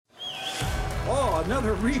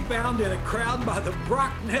another rebound in a crowd by the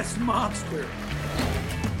Brock Ness Monster.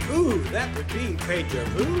 Ooh, that would be deja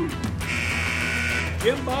vu.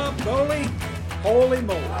 Jim Bob goalie, holy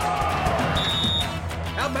moly.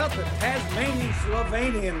 How about the Tasmanian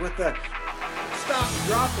Slovenian with the stop,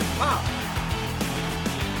 drop, and pop?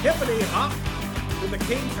 Hippity hop with the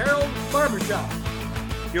King's Herald Barbershop.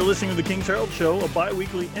 You're listening to the King's Herald Show, a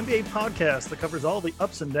bi-weekly NBA podcast that covers all the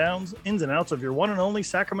ups and downs, ins and outs of your one and only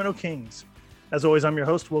Sacramento Kings. As always, I'm your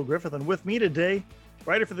host, Will Griffith, and with me today,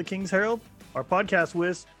 writer for the King's Herald, our podcast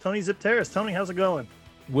whiz, Tony Zipteris. Tony, how's it going?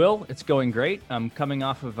 Will, it's going great. I'm coming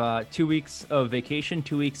off of 2 weeks of vacation,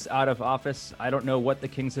 2 weeks out of office. I don't know what the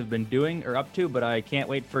Kings have been doing or up to, but I can't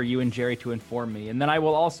wait for you and Jerry to inform me. And then I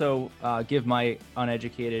will also give my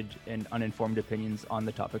uneducated and uninformed opinions on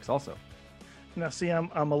the topics also. Now, see, I'm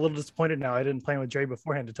a little disappointed now. I didn't plan with Jerry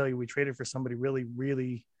beforehand to tell you we traded for somebody really,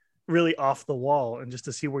 really, really off the wall, and just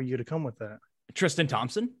to see where you'd come with that. Tristan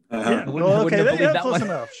Thompson? Yeah, well, okay, that's close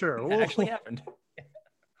enough. Sure, that actually happened.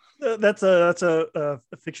 That's a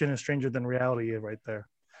fiction is stranger than reality right there.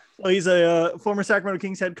 Well, he's a former Sacramento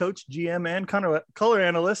Kings head coach, GM, and color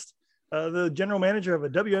analyst, the general manager of a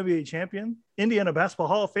WNBA champion, Indiana Basketball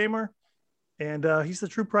Hall of Famer, and he's the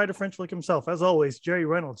true pride of French Lick himself. As always, Jerry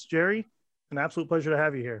Reynolds. Jerry, an absolute pleasure to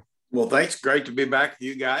have you here. Well, thanks. Great to be back with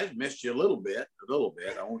you guys. Missed you a little bit.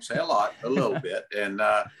 I won't say a lot, a little bit. And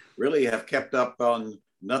really have kept up on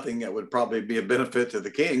nothing that would probably be a benefit to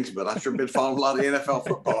the Kings, but I've sure been following a lot of NFL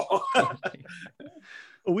football.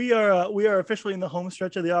 We are officially in the home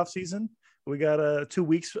stretch of the offseason. We got 2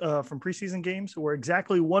 weeks from preseason games. We're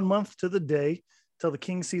exactly 1 month to the day till the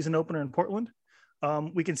Kings season opener in Portland.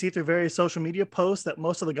 We can see through various social media posts that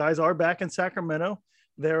most of the guys are back in Sacramento.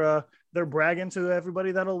 They're bragging to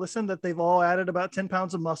everybody that'll listen that they've all added about 10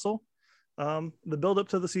 pounds of muscle. The build up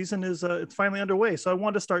to the season is it's finally underway. So I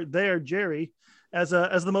wanted to start there, Jerry, as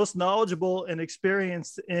the most knowledgeable and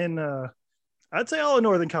experienced in I'd say all of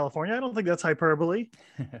Northern California. I don't think that's hyperbole.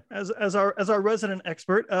 As our resident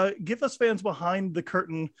expert, give us fans behind the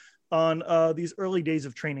curtain on these early days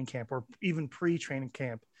of training camp or even pre-training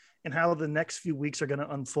camp, and how the next few weeks are going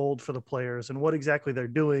to unfold for the players and what exactly they're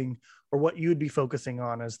doing or what you'd be focusing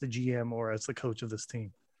on as the GM or as the coach of this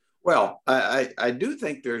team. Well, I do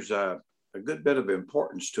think there's a good bit of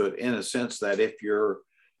importance to it in a sense that if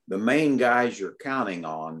the main guys you're counting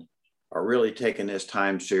on are really taking this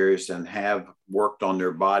time serious and have worked on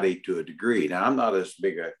their body to a degree. Now, I'm not as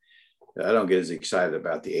big I don't get as excited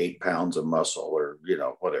about the 8 pounds of muscle or,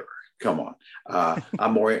 whatever. Come on.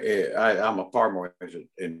 I'm a far more interested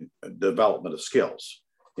in development of skills.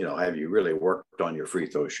 Have you really worked on your free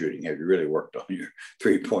throw shooting? Have you really worked on your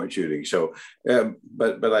 3-point shooting? So,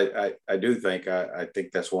 but I do think, I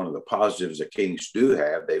think that's one of the positives the Kings do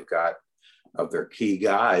have. They've got, of their key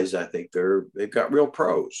guys, I think they've got real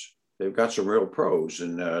pros. They've got some real pros,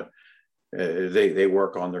 and they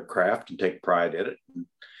work on their craft and take pride in it. And,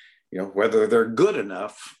 whether they're good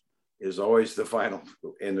enough is always the final,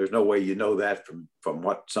 and there's no way you know that from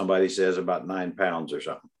what somebody says about 9 pounds or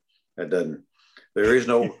something. There is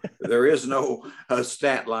no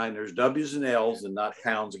stat line. There's W's and L's and not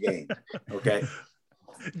pounds a game. Okay.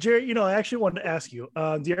 Jerry, I actually wanted to ask you,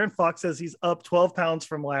 De'Aaron Fox says he's up 12 pounds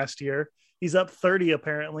from last year. He's up 30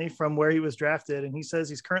 apparently from where he was drafted. And he says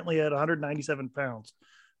he's currently at 197 pounds,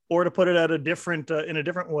 or to put it at in a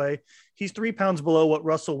different way, he's 3 pounds below what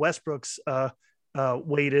Russell Westbrook's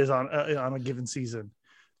weight is on a given season.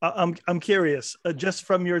 I'm curious, just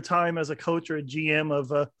from your time as a coach or a GM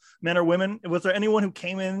of men or women, was there anyone who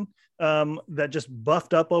came in that just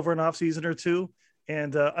buffed up over an off season or two?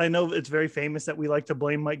 And I know it's very famous that we like to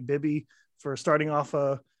blame Mike Bibby for starting off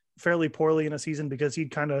fairly poorly in a season because he'd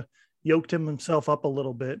kind of yoked himself up a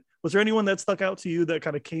little bit. Was there anyone that stuck out to you that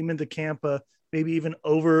kind of came into camp maybe even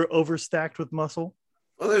overstacked with muscle?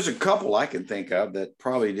 Well, there's a couple I can think of that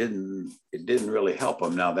probably didn't really help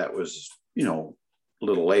them. Now that was, a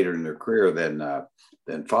little later in their career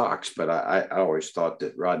than Fox, but I always thought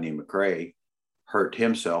that Rodney McRae hurt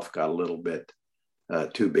himself, got a little bit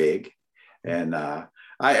too big. And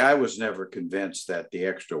I was never convinced that the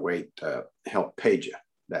extra weight helped Peja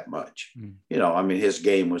that much. His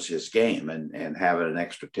game was his game, and having an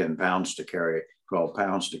extra 10 pounds to carry, 12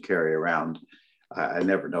 pounds to carry around, I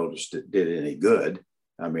never noticed it did any good.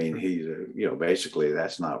 He's, basically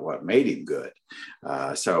that's not what made him good.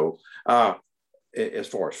 As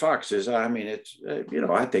far as Fox is, it's,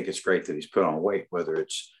 I think it's great that he's put on weight, whether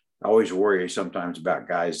it's, I always worry sometimes about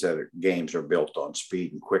guys that games are built on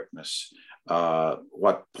speed and quickness.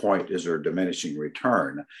 What point is their diminishing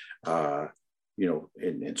return? And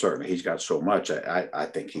certainly he's got so much, I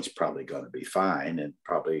think he's probably going to be fine and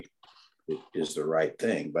probably is the right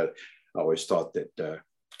thing. But I always thought that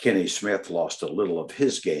Kenny Smith lost a little of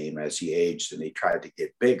his game as he aged and he tried to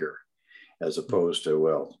get bigger, as opposed to,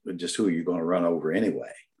 well, just who are you going to run over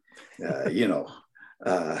anyway?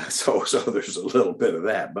 So there's a little bit of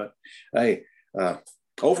that. But hey,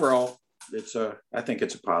 overall, I think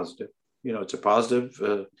it's a positive. It's a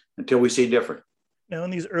positive until we see different. Now, in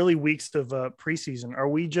these early weeks of preseason, are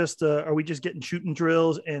we just getting shooting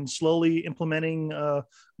drills and slowly implementing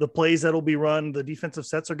the plays that'll be run, the defensive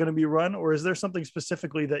sets are going to be run, or is there something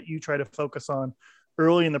specifically that you try to focus on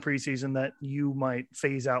early in the preseason that you might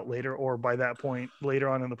phase out later, or by that point later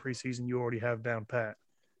on in the preseason you already have down pat?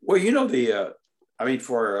 Well,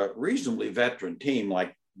 for a reasonably veteran team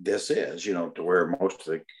like this is, to where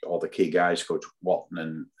all the key guys Coach Walton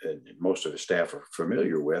and most of his staff are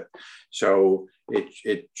familiar with. So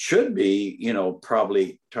it should be,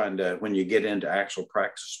 probably trying to, when you get into actual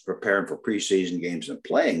practice, preparing for preseason games and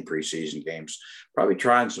playing preseason games, probably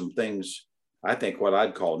trying some things, I think what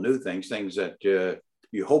I'd call new things that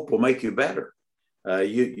you hope will make you better.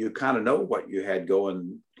 You kind of know what you had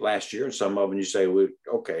going last year. Some of them you say, well,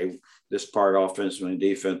 okay, this part offensively and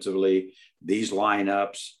defensively, these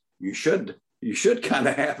lineups, you should kind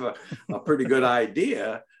of have a pretty good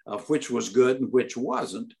idea of which was good and which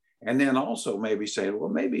wasn't. And then also maybe saying, well,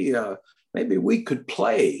 maybe we could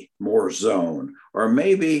play more zone, or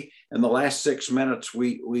maybe in the last 6 minutes,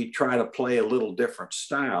 we try to play a little different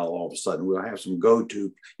style. All of a sudden we'll have some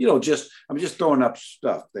go-to, I'm just throwing up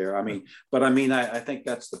stuff there. I think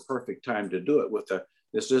that's the perfect time to do it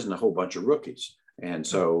this isn't a whole bunch of rookies. And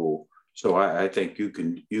so I think you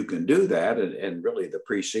can do that. And really the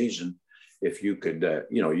preseason, if you could,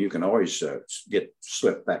 you can always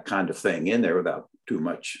slip that kind of thing in there without too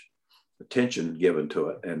much attention given to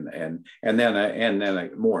it. And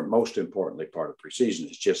then most importantly, part of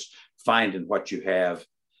preseason is just finding what you have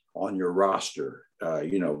on your roster.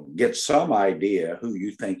 Get some idea who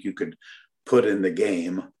you think you could put in the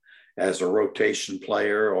game as a rotation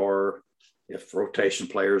player, or if rotation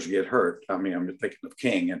players get hurt. I'm thinking of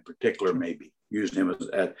King in particular, maybe using him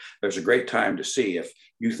there's a great time to see if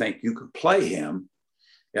you think you could play him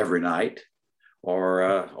every night,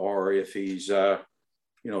 or if he's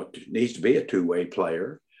needs to be a two-way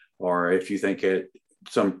player, or if you think at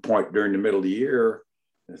some point during the middle of the year,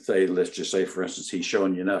 let's just say, for instance, he's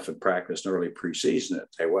showing you enough in practice and early preseason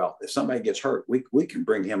that say, well, if somebody gets hurt, we can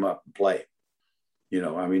bring him up and play.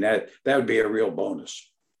 That would be a real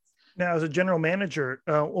bonus. Now, as a general manager,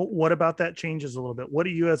 what about that changes a little bit? What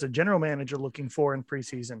are you as a general manager looking for in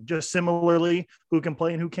preseason? Just similarly, who can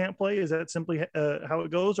play and who can't play? Is that simply how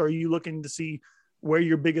it goes? Or are you looking to see where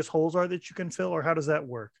your biggest holes are that you can fill, or how does that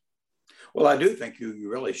work? Well, I do think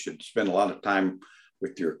you really should spend a lot of time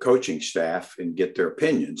with your coaching staff and get their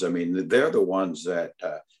opinions. They're the ones that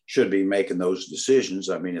should be making those decisions.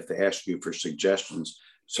 If they ask you for suggestions,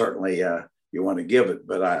 certainly you want to give it,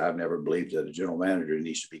 but I've never believed that a general manager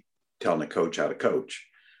needs to be telling a coach how to coach.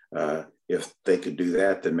 If they could do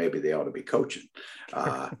that, then maybe they ought to be coaching.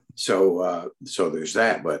 So there's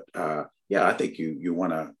that. But yeah, I think you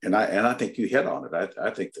want to, and I think you hit on it. I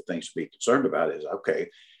think the things to be concerned about is, okay,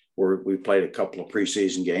 we played a couple of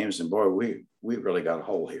preseason games, and boy, we really got a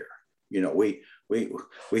hole here.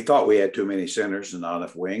 We thought we had too many centers and not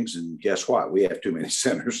enough wings, and guess what? We have too many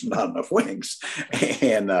centers and not enough wings.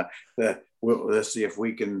 And let's see if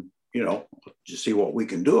we can, just see what we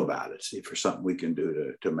can do about it. See if there's something we can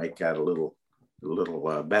do to make that a little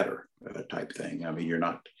better type thing. You're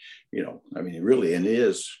not, it really, and it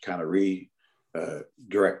is kind of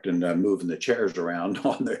directing, moving the chairs around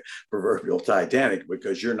on the proverbial Titanic,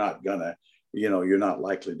 because you're not gonna, you're not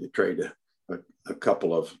likely to trade a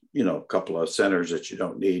couple of centers that you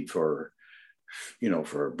don't need for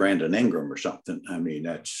Brandon Ingram or something.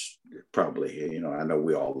 That's probably, I know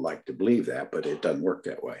we all like to believe that, but it doesn't work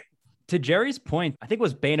that way. To Jerry's point, I think it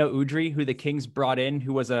was Beno Udrih who the Kings brought in,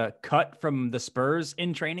 who was a cut from the Spurs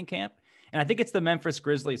in training camp. And I think it's the Memphis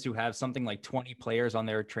Grizzlies who have something like 20 players on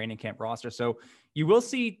their training camp roster. So you will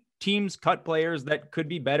see teams cut players that could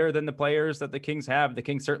be better than the players that the Kings have. The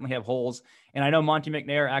Kings certainly have holes. And I know Monty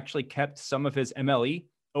McNair actually kept some of his MLE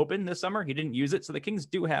open this summer. He didn't use it. So the Kings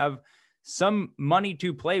do have some money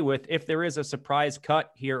to play with if there is a surprise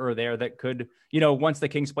cut here or there that could, once the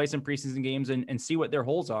Kings play some preseason games and see what their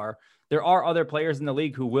holes are. There are other players in the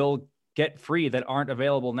league who will get free that aren't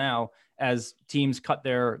available now as teams cut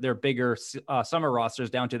their bigger summer rosters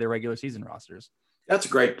down to their regular season rosters. That's a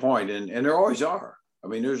great point. And there always are.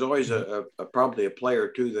 There's always probably a player or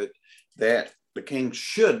two that the Kings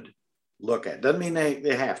should look at. Doesn't mean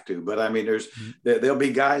they have to, but there'll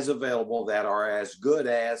be guys available that are as good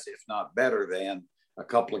as, if not better than, a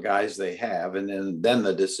couple of guys they have, and then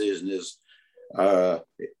the decision is,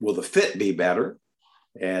 will the fit be better?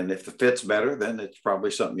 And if the fit's better, then it's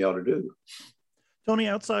probably something you ought to do. Tony,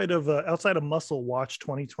 outside of Muscle Watch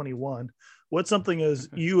 2021, what's something as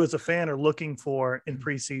you as a fan are looking for in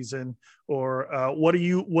preseason, or what are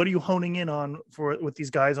you honing in on with these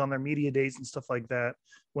guys on their media days and stuff like that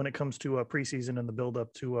when it comes to preseason and the build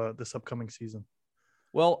up to this upcoming season?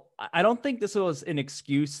 Well, I don't think this was an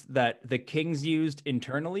excuse that the Kings used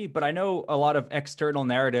internally, but I know a lot of external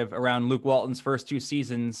narrative around Luke Walton's first 2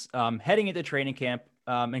 seasons heading into training camp.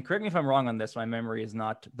 And correct me if I'm wrong on this, my memory is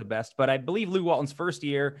not the best, but I believe Luke Walton's first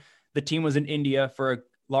year, the team was in India for a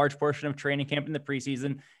large portion of training camp in the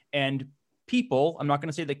preseason. And people, I'm not going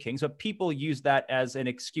to say the Kings, but people used that as an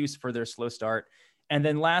excuse for their slow start. And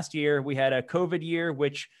then last year we had a COVID year,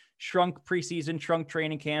 which shrunk preseason, shrunk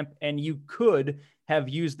training camp, and you could have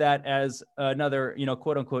used that as another,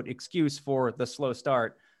 quote unquote excuse for the slow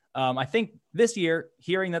start. I think this year,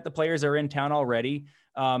 hearing that the players are in town already,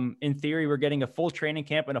 in theory, we're getting a full training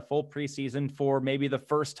camp and a full preseason for maybe the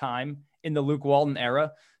first time in the Luke Walton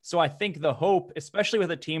era. So I think the hope, especially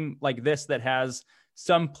with a team like this that has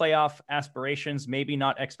some playoff aspirations, maybe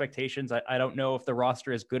not expectations. I don't know if the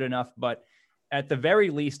roster is good enough, but at the very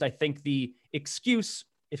least, I think the excuse,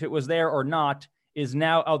 if it was there or not, is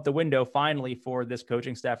now out the window finally for this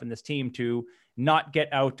coaching staff and this team to not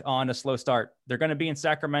get out on a slow start. They're going to be in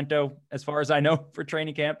Sacramento, as far as I know, for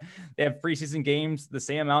training camp. They have preseason games the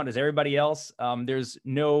same amount as everybody else. There's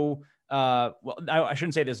no, I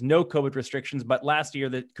shouldn't say there's no COVID restrictions, but last year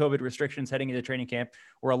the COVID restrictions heading into training camp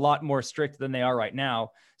were a lot more strict than they are right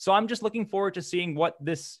now. So I'm just looking forward to seeing what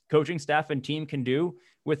this coaching staff and team can do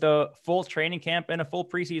with a full training camp and a full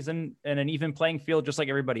preseason and an even playing field, just like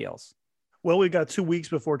everybody else. Well, we've got 2 weeks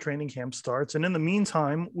before training camp starts. And in the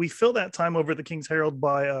meantime, we fill that time over at the King's Herald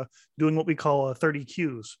by doing what we call 30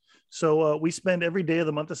 Qs. So we spend every day of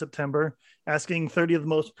the month of September asking 30 of the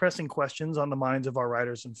most pressing questions on the minds of our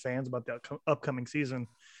writers and fans about the upcoming season.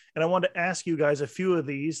 And I want to ask you guys a few of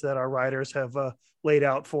these that our writers have laid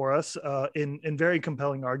out for us in very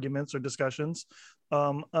compelling arguments or discussions,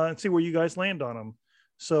 and see where you guys land on them.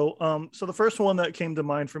 So the first one that came to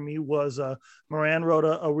mind for me was Moran wrote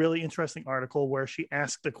a really interesting article where she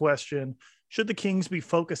asked the question, should the Kings be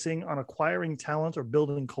focusing on acquiring talent or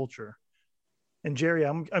building culture? And Jerry,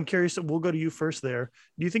 I'm curious, we'll go to you first there.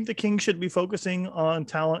 Do you think the Kings should be focusing on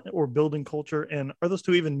talent or building culture? And are those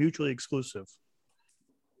two even mutually exclusive?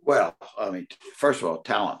 Well, I mean, first of all,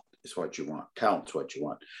 talent is what you want. Talent's what you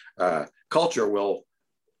want. Culture will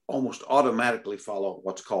almost automatically follow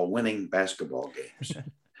what's called winning basketball games.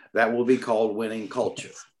 That will be called winning culture.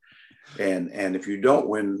 And if you don't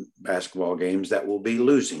win basketball games, that will be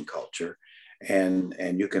losing culture.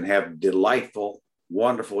 And you can have delightful,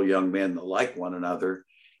 wonderful young men that like one another,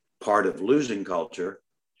 part of losing culture,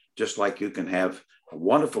 just like you can have a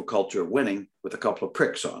wonderful culture of winning with a couple of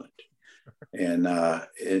pricks on it. And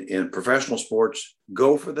in professional sports,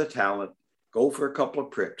 go for the talent, go for a couple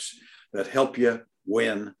of pricks that help you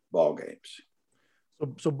win ball games.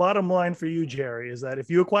 So bottom line for you, Jerry, is that if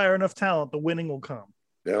you acquire enough talent, the winning will come.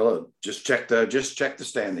 They'll just check the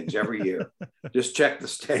standings every year. Just check the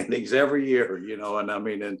standings every year, and I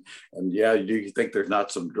mean, and yeah, do you think there's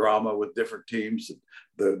not some drama with different teams,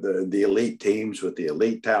 the elite teams with the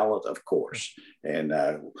elite talent? Of course. And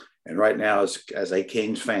right now, as a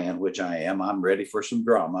Kings fan, which I am, I'm ready for some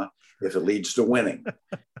drama if it leads to winning.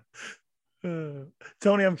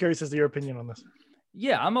 Tony, I'm curious as to your opinion on this.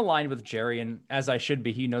 Yeah, I'm aligned with Jerry, and as I should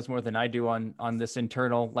be, he knows more than I do on this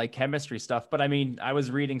internal chemistry stuff. But I mean, I was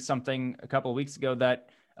reading something a couple of weeks ago that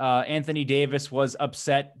Anthony Davis was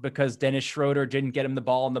upset because Dennis Schroeder didn't get him the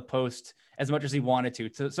ball in the post as much as he wanted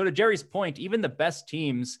to. So to Jerry's point, even the best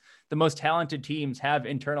teams, the most talented teams, have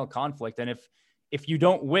internal conflict. And if you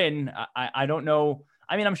don't win, I don't know.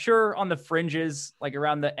 I mean, I'm sure on the fringes, like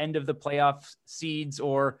around the end of the playoff seeds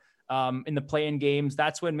or in the play-in games,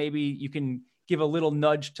 that's when maybe you can give a little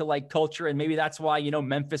nudge to culture. And maybe that's why,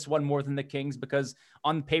 Memphis won more than the Kings, because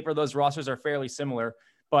on paper, those rosters are fairly similar.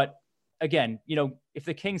 But again, if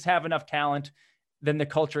the Kings have enough talent, then the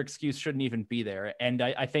culture excuse shouldn't even be there. And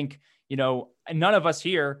I think, none of us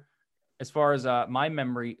here, as far as my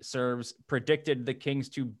memory serves, predicted the Kings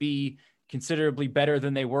to be considerably better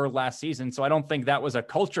than they were last season. So I don't think that was a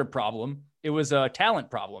culture problem. It was a talent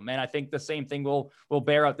problem. And I think the same thing will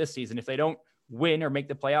bear out this season. If they don't win or make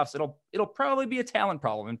the playoffs, it'll probably be a talent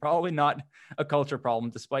problem and probably not a culture problem,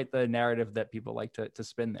 despite the narrative that people like to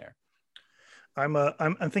spin there.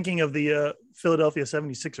 I'm thinking of the Philadelphia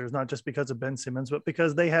 76ers, not just because of Ben Simmons, but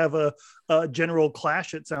because they have a general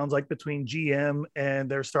clash, it sounds like, between GM and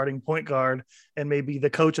their starting point guard, and maybe the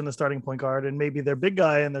coach and the starting point guard, and maybe their big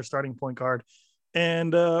guy and their starting point guard.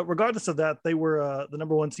 And regardless of that, they were the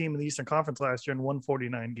number one team in the Eastern Conference last year and won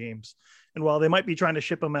 49 games. And while they might be trying to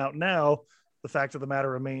ship them out now, the fact of the matter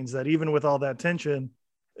remains that even with all that tension,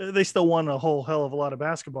 they still won a whole hell of a lot of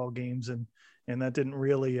basketball games, and that didn't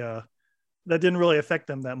really affect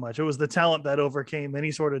them that much. It was the talent that overcame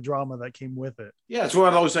any sort of drama that came with it. Yeah, it's one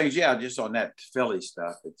of those things. Yeah, just on that Philly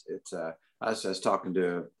stuff. I was talking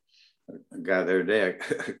to a guy the other day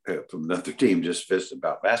from another team, just visited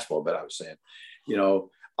about basketball, but I was saying,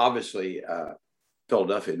 obviously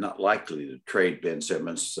Philadelphia not likely to trade Ben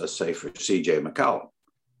Simmons, let's say, for C.J. McCollum.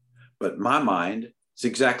 But in my mind, it's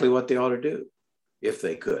exactly what they ought to do if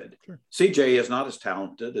they could. Sure. C.J. is not as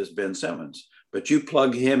talented as Ben Simmons, but you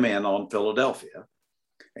plug him in on Philadelphia,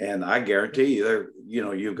 and I guarantee you,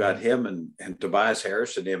 you've got him and Tobias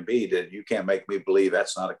Harris and Embiid, and you can't make me believe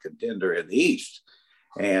that's not a contender in the East.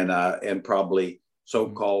 And probably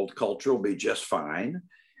so-called culture will be just fine,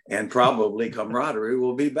 and probably camaraderie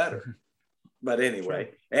will be better. But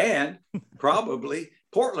anyway, and probably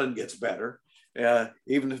Portland gets better,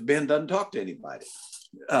 even if Ben doesn't talk to anybody.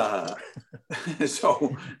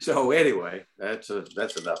 So anyway, that's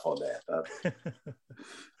enough on that.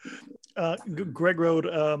 Greg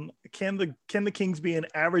Road, can the Kings be an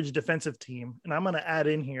average defensive team? And I'm going to add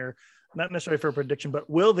in here, not necessarily for a prediction, but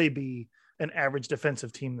will they be an average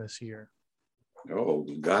defensive team this year? Oh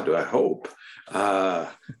God, do I hope. I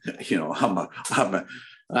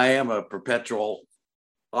am a perpetual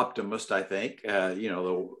optimist, I think.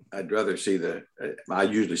 Though I'd rather see I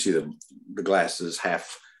usually see the glasses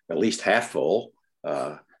at least half full.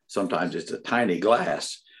 Sometimes it's a tiny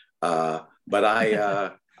glass, but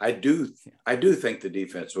I do think the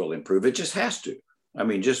defense will improve. It just has to. I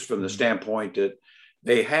mean, just from the standpoint that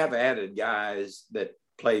they have added guys that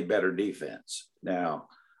play better defense. Now,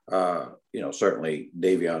 certainly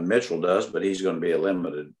Davion Mitchell does, but he's going to be a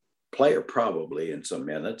limited player probably in some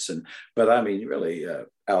minutes. But I mean, really,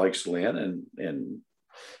 Alex Lynn and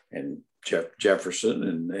Jeff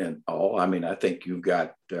Jefferson and all. I mean, I think you've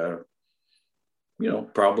got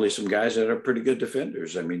probably some guys that are pretty good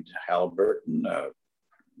defenders. I mean, Halliburton,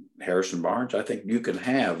 Harrison Barnes. I think you can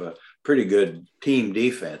have a pretty good team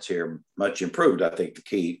defense here, much improved. I think the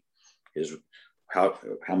key is how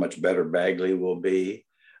much better Bagley will be,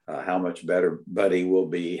 how much better Buddy will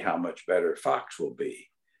be, how much better Fox will be.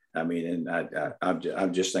 I mean, and I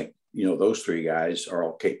just think, those three guys are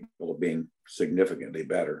all capable of being significantly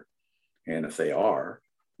better. And if they are,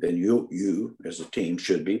 then you as a team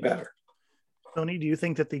should be better. Tony, do you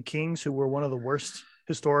think that the Kings, who were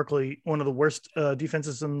historically one of the worst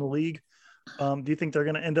defenses in the league, do you think they're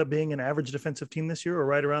going to end up being an average defensive team this year, or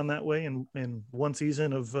right around that way in one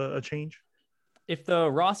season of a change? If the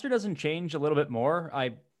roster doesn't change a little bit more,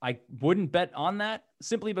 I wouldn't bet on that,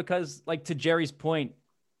 simply because, like, to Jerry's point,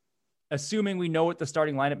 assuming we know what the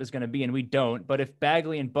starting lineup is going to be, and we don't, but if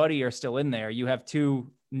Bagley and Buddy are still in there, you have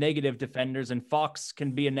two negative defenders, and Fox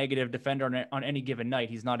can be a negative defender on any given night.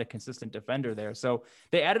 He's not a consistent defender there. So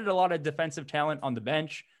they added a lot of defensive talent on the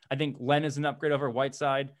bench. I think Len is an upgrade over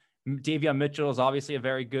Whiteside. Davion Mitchell is obviously a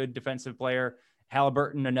very good defensive player.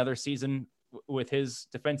 Halliburton, another season with his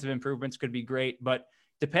defensive improvements, could be great. But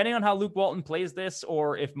depending on how Luke Walton plays this,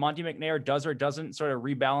 or if Monty McNair does or doesn't sort of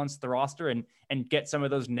rebalance the roster and get some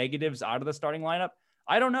of those negatives out of the starting lineup,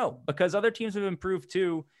 I don't know, because other teams have improved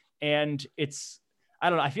too. And I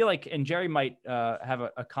don't know. I feel like, and Jerry might have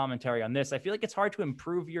a commentary on this, I feel like it's hard to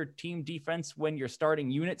improve your team defense when your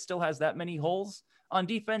starting unit still has that many holes on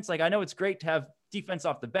defense. Like, I know it's great to have defense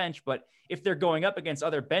off the bench, but if they're going up against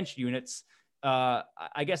other bench units, I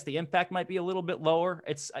guess the impact might be a little bit lower.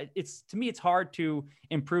 It's to me, it's hard to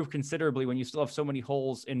improve considerably when you still have so many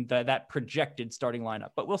holes in that projected starting lineup,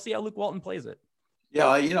 but we'll see how Luke Walton plays it. Yeah.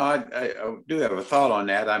 I do have a thought on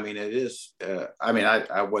that. I mean, it is,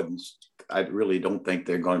 I really don't think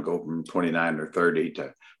they're going to go from 29 or 30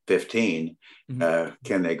 to 15. Mm-hmm.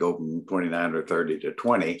 Can they go from 29 or 30 to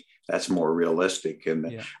 20? That's more realistic.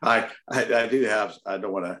 And yeah. I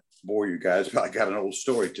don't want to bore you guys, but I got an old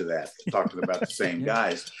story to that, talking about the same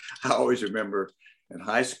guys. I always remember in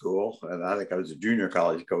high school, and I think I was a junior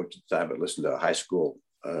college coach at the time, but listened to a high school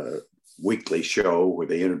weekly show where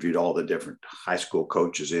they interviewed all the different high school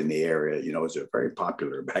coaches in the area. It was very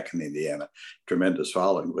popular back in Indiana, tremendous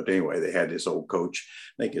following. But anyway, they had this old coach,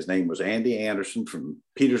 I think his name was Andy Anderson from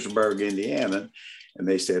Petersburg, Indiana. And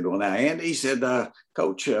they said, well, now, Andy, he said,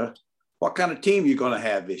 Coach, what kind of team are you going to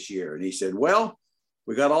have this year? And he said, well,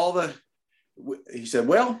 we got all the he said,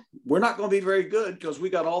 well, we're not going to be very good because we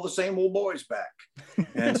got all the same old boys back.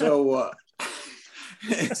 And so,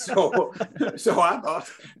 so I thought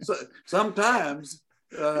sometimes,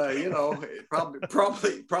 it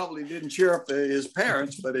probably didn't cheer up his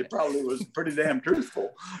parents, but it probably was pretty damn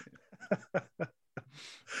truthful.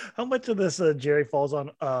 How much of this, Jerry, falls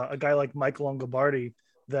on a guy like Michael Longobardi,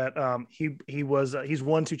 that he's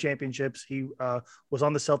won 2 championships. He was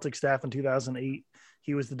on the Celtics staff in 2008.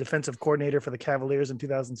 He was the defensive coordinator for the Cavaliers in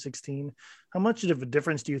 2016. How much of a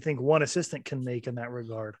difference do you think one assistant can make in that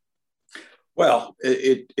regard? Well,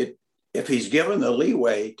 if he's given the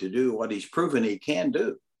leeway to do what he's proven he can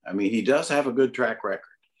do, I mean, he does have a good track record.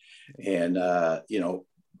 And,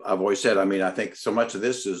 I've always said, I mean, I think so much of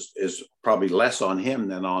this is probably less on him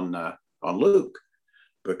than on Luke,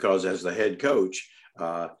 because as the head coach,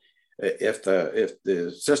 if the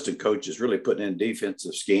assistant coach is really putting in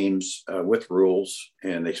defensive schemes with rules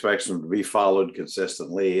and expects them to be followed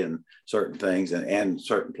consistently and certain things, and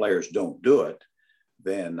certain players don't do it,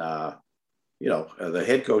 then the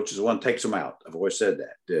head coach is the one that takes them out. I've always said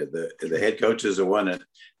that the head coach is the one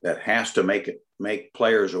that has to make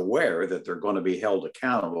players aware that they're going to be held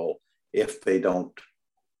accountable if they don't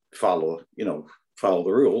follow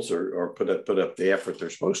the rules or put up the effort they're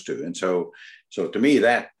supposed to. And so to me,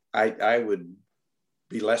 that I would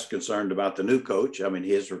be less concerned about the new coach. I mean,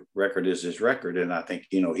 his record is his record, and I think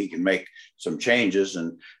he can make some changes.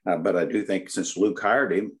 But I do think, since Luke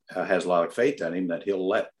hired him, has a lot of faith in him, that he'll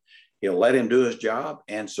let him do his job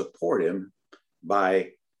and support him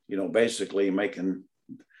by basically making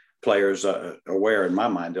players aware. In my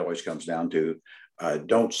mind, it always comes down to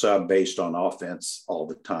don't sub based on offense all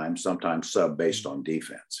the time. Sometimes sub based on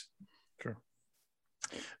defense. Sure.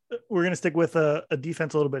 We're going to stick with a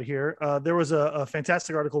defense a little bit here. There was a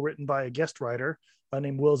fantastic article written by a guest writer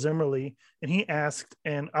named Will Zimmerly, and he asked,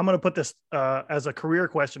 and I'm going to put this as a career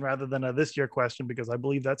question rather than a this year question, because I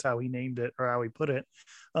believe that's how he named it, or how he put it.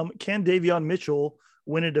 Can Davion Mitchell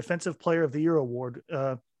win a Defensive Player of the Year award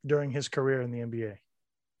during his career in the NBA?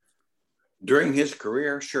 During his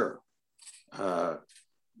career, sure.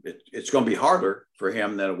 It's going to be harder for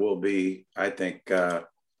him than it will be, I think. I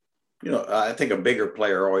think a bigger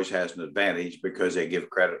player always has an advantage because they give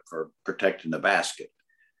credit for protecting the basket.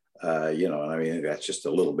 I mean, that's just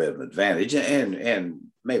a little bit of an advantage, and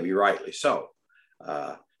maybe rightly so.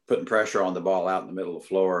 Putting pressure on the ball out in the middle of the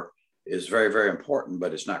floor is very, very important,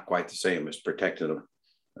 but it's not quite the same as protecting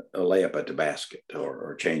a layup at the basket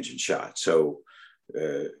or changing shots. So,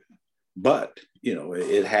 but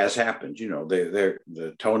it has happened. They're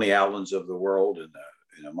the Tony Allens of the world, and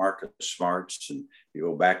the Marcus Smarts, and you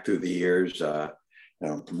go back through the years,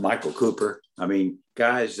 Michael Cooper. I mean,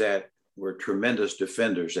 guys that were tremendous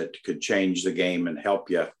defenders that could change the game and help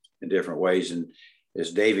you in different ways. And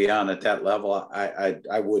is Davion at that level?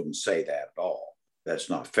 I wouldn't say that at all. That's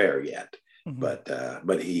not fair yet. Mm-hmm.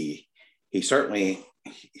 But he certainly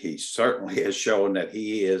has shown that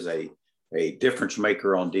he is a difference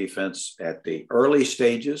maker on defense at the early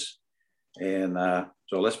stages. And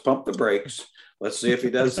so let's pump the brakes. Let's see if he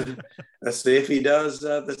does. Let's see if he does.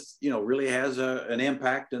 This, really has an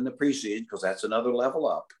impact in the preseason, because that's another level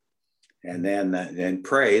up. And then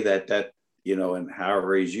pray that and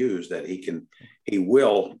however he's used, that he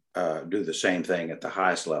will do the same thing at the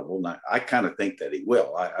highest level. And I kind of think that he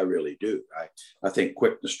will. I really do. I think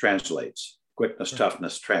quickness translates. Quickness,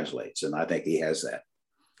 toughness translates, and I think he has that.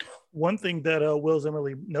 One thing that Will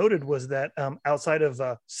Zimmerly noted was that outside of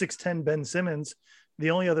 6'10" Ben Simmons,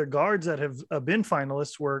 the only other guards that have been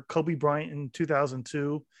finalists were Kobe Bryant in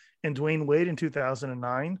 2002 and Dwayne Wade in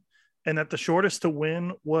 2009, and that the shortest to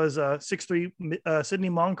win was 6'3" Sidney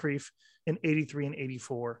Moncrief in 83 and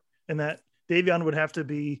 84, and that Davion would have to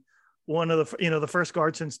be one of the first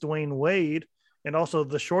guard since Dwayne Wade, and also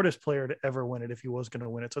the shortest player to ever win it if he was going to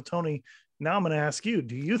win it. So Tony, now I'm going to ask you: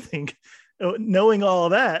 do you think, knowing all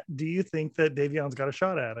of that, do you think that Davion's got a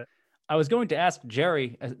shot at it? I was going to ask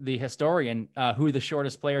Jerry, the historian, who the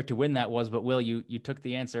shortest player to win that was, but Will, you took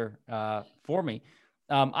the answer for me.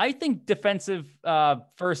 I think defensive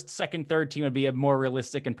first, second, third team would be a more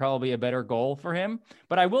realistic and probably a better goal for him.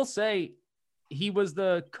 But I will say he was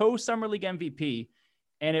the co-Summer League MVP,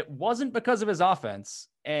 and it wasn't because of his offense.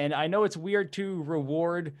 And I know it's weird to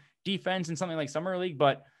reward defense in something like Summer League,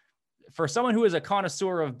 but for someone who is a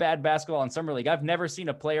connoisseur of bad basketball in Summer League, I've never seen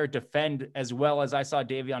a player defend as well as I saw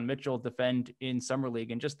Davion Mitchell defend in Summer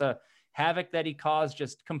League, and just the havoc that he caused,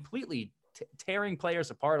 just completely tearing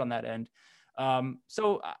players apart on that end.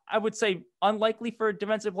 So I would say unlikely for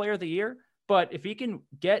Defensive Player of the Year, but if he can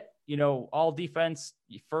get all defense,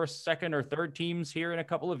 first, second, or third teams here in a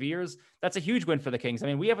couple of years. That's a huge win for the Kings. I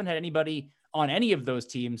mean, we haven't had anybody on any of those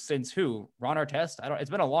teams since who? Ron Artest? It's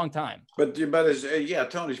been a long time. But as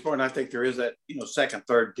Tony's point, I think there is that, second,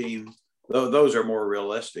 third team. Those are more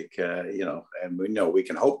realistic, and we know we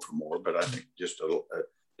can hope for more, but I think just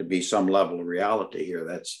to be some level of reality here,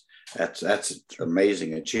 that's an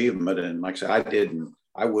amazing achievement. And like I said,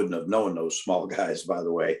 I wouldn't have known those small guys, by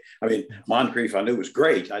the way. I mean, Moncrief I knew was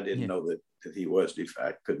great. I didn't know that he was,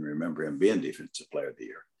 I couldn't remember him being Defensive Player of the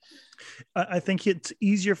Year. I think it's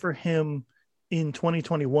easier for him in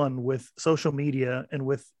 2021 with social media and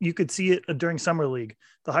you could see it during Summer League,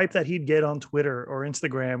 the hype that he'd get on Twitter or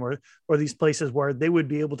Instagram or these places where they would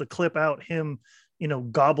be able to clip out him,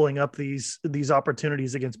 gobbling up these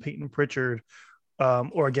opportunities against Peyton Pritchard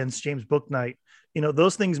or against James Bouknight.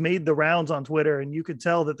 Those things made the rounds on Twitter, and you could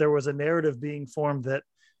tell that there was a narrative being formed that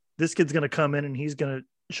this kid's going to come in and he's going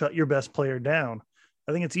to shut your best player down.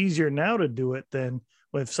 I think it's easier now to do it than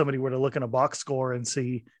if somebody were to look in a box score and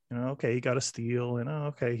see, okay, he got a steal, and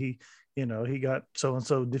okay, he got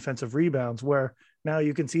so-and-so defensive rebounds, where now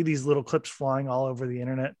you can see these little clips flying all over the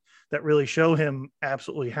internet that really show him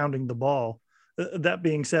absolutely hounding the ball. That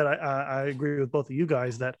being said, I agree with both of you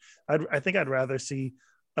guys that I think I'd rather see,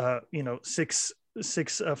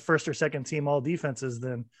 six first or second team all defenses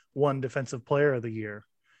than one Defensive Player of the Year.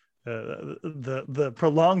 The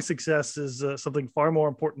prolonged success is something far more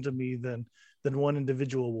important to me than one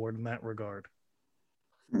individual award in that regard.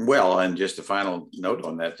 Well, and just a final note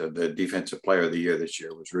on that, the Defensive Player of the Year this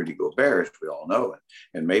year was Rudy Gobert, as we all know,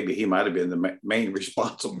 and maybe he might have been the man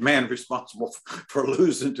responsible for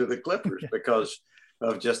losing to the Clippers because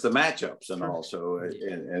of just the matchups and all. So,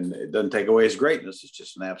 and it doesn't take away his greatness. It's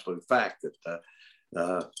just an absolute fact that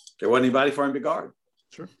there wasn't anybody for him to guard.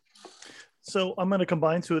 Sure. So I'm going to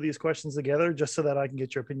combine two of these questions together just so that I can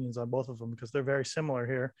get your opinions on both of them because they're very similar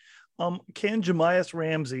here. Can Jahmi'us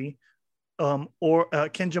Ramsey can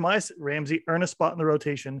Jahmi'us Ramsey earn a spot in the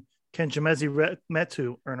rotation? Can Chimezie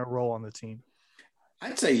Metu earn a role on the team?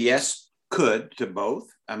 I'd say yes, could to both.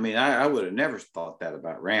 I mean, I would have never thought that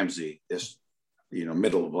about Ramsey this,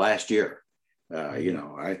 middle of last year.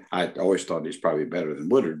 I always thought he's probably better than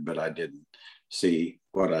Woodard, but I didn't see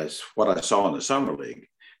what I saw in the Summer League.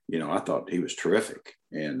 I thought he was terrific.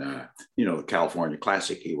 And, the California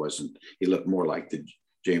Classic, he looked more like the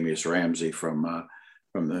Jahmi'us Ramsey from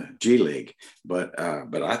the G League. But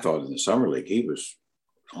I thought in the Summer League, he was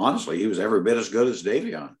every bit as good as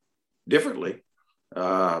Davion, differently.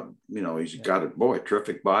 He's got a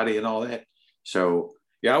terrific body and all that. So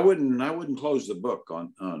yeah, I wouldn't close the book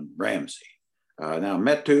on Ramsey. Now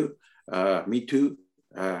Metu, me too.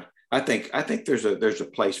 I think there's a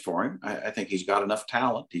place for him. I think he's got enough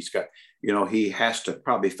talent. He's got, he has to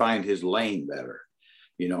probably find his lane better.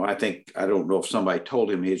 I don't know if somebody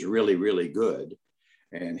told him he's really, really good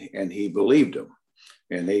and he believed him.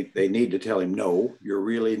 And they need to tell him, no, you're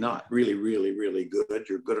really not really, really, really good.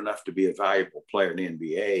 You're good enough to be a valuable player in the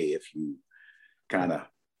NBA if you kind of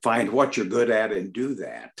find what you're good at and do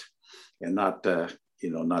that, and not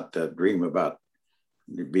dream about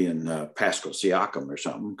being Pascal Siakam or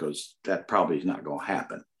something, because that probably is not going to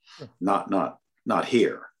happen. Sure. Not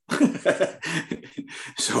here.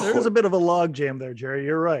 So there's a bit of a log jam there, Jerry.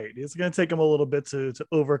 You're right. It's going to take him a little bit to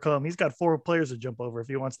overcome. He's got 4 players to jump over if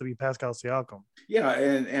he wants to be Pascal Siakam. Yeah,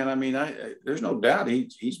 and I mean, there's no doubt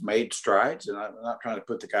he's made strides, and I'm not trying to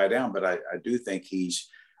put the guy down, but I do think he's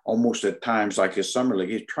almost at times, like his Summer League,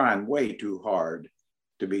 he's trying way too hard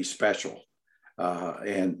to be special,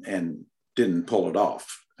 and didn't pull it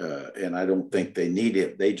off. And I don't think they need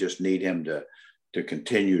it. They just need him to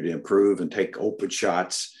continue to improve and take open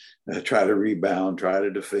shots, try to rebound, try to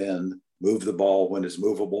defend, move the ball when it's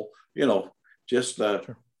movable, sure.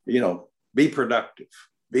 Be productive.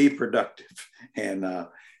 And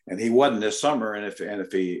he wasn't this summer. And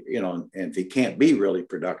if he can't be really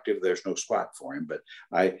productive, there's no spot for him. But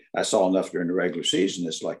I saw enough during the regular season.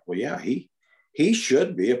 It's like, well, yeah, he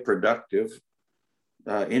should be a productive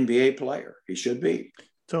NBA player. He should be.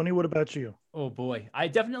 Tony, what about you? Oh boy, I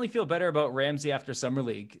definitely feel better about Ramsey after Summer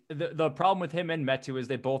League. The problem with him and Metu is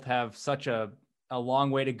they both have such a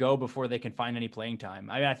long way to go before they can find any playing time.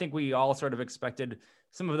 I mean, I think we all sort of expected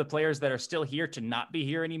some of the players that are still here to not be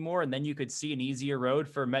here anymore, and then you could see an easier road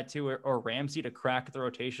for Metu or Ramsey to crack the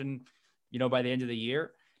rotation, by the end of the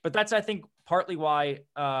year. But that's, I think, partly why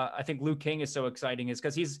I think Luke King is so exciting, is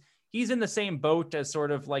because he's in the same boat as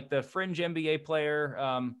sort of like the fringe NBA player,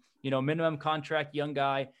 minimum contract, young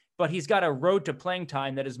guy, but he's got a road to playing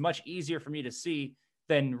time that is much easier for me to see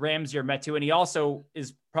than Ramsey or Metu. And he also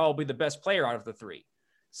is probably the best player out of the three.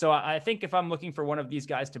 So I think if I'm looking for one of these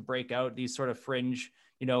guys to break out, these sort of fringe,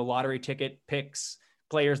 lottery ticket picks,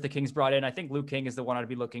 players the Kings brought in, I think Luke King is the one I'd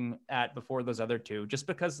be looking at before those other two, just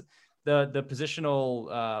because the positional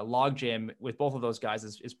logjam with both of those guys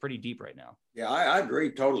is pretty deep right now. Yeah, I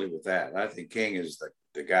agree totally with that. I think King is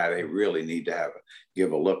the guy they really need to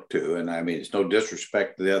give a look to. And I mean, it's no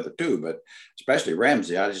disrespect to the other two, but especially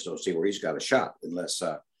Ramsey, I just don't see where he's got a shot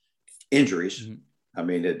injuries. Mm-hmm. I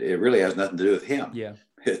mean, it really has nothing to do with him. Yeah,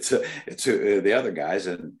 it's the other guys,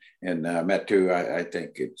 and Metu. I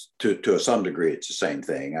think it's to some degree it's the same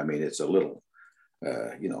thing. I mean, it's a little,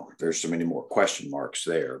 there's so many more question marks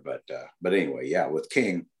there. But anyway, yeah, with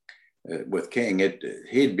King,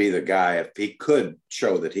 he'd be the guy if he could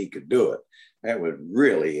show that he could do it. That would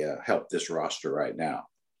really help this roster right now.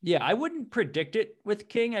 Yeah, I wouldn't predict it with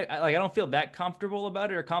King. I don't feel that comfortable about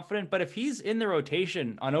it or confident, but if he's in the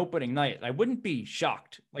rotation on opening night, I wouldn't be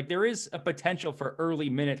shocked. Like, there is a potential for early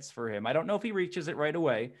minutes for him. I don't know if he reaches it right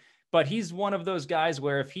away, but he's one of those guys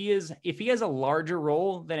where if he has a larger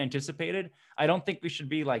role than anticipated, I don't think we should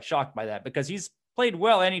be like shocked by that, because he's played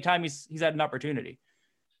well anytime he's had an opportunity.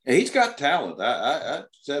 Yeah, he's got talent. I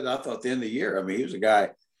said, I thought at the end of the year, I mean, he was a guy,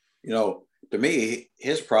 to me,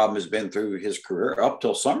 his problem has been through his career up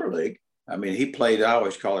till summer league. I mean, he played, I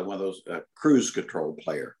always call him one of those cruise control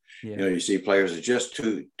player. Yeah. You see players are just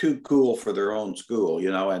too cool for their own school,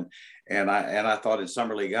 and I thought in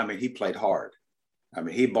summer league, I mean, he played hard. I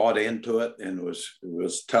mean, he bought into it and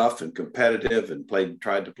was tough and competitive and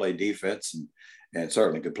tried to play defense and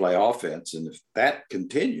certainly could play offense. And if that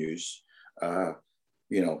continues,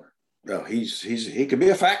 he could be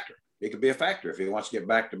a factor. He could be a factor if he wants to get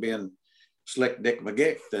back to being slick Dick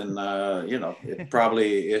McGick, then it's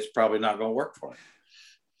probably not going to work for him.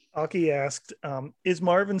 Aki asked, is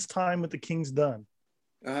Marvin's time with the Kings done?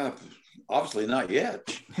 Obviously not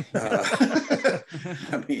yet. I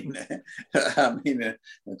mean,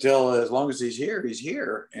 until as long as he's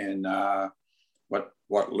here. And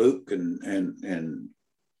what Luke and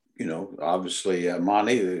obviously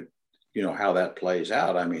Monty, how that plays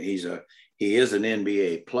out. I mean, he is an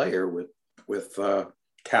NBA player with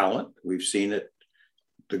talent. We've seen it,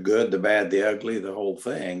 the good, the bad, the ugly, the whole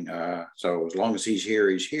thing. So as long as he's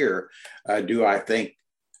here, he's here. I think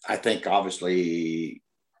obviously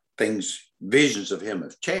visions of him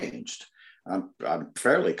have changed. I'm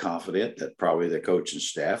fairly confident that probably the coaching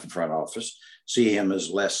staff and front office see him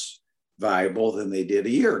as less valuable than they did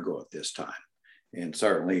a year ago at this time. And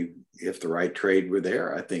certainly if the right trade were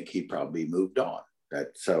there, I think he probably moved on.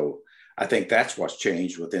 So I think that's what's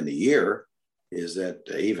changed within the year, is that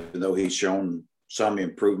even though he's shown some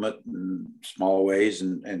improvement in small ways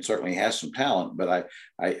and certainly has some talent, but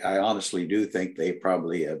I honestly do think they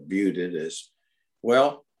probably have viewed it as,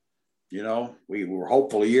 well, we were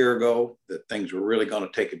hopeful a year ago that things were really going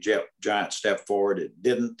to take a giant step forward. It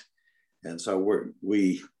didn't. And so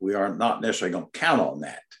we are not necessarily going to count on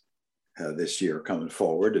that this year coming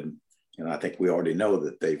forward. And I think we already know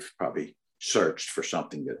that they've probably searched for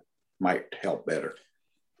something that might help better.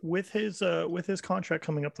 With his contract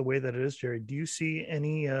coming up the way that it is, Jerry, do you see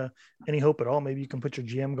any hope at all? Maybe you can put your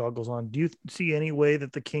GM goggles on. Do you see any way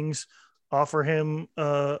that the Kings offer him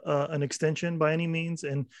an extension by any means?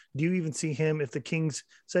 And do you even see him, if the Kings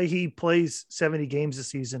say he plays 70 games this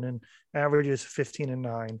season and averages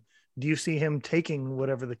 15-9, do you see him taking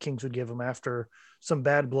whatever the Kings would give him after some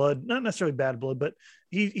bad blood? Not necessarily bad blood, but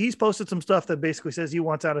he's posted some stuff that basically says he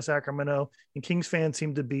wants out of Sacramento, and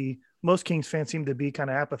most Kings fans seem to be kind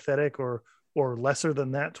of apathetic or lesser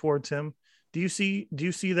than that towards him. Do you see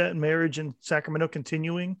that marriage in Sacramento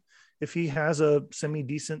continuing if he has a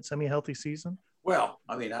semi-decent, semi-healthy season? Well,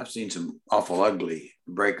 I mean, I've seen some awful ugly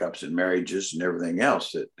breakups and marriages and everything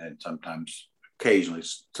else and sometimes occasionally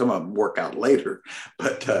some of them work out later,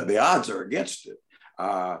 but the odds are against it.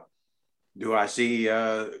 Do I see,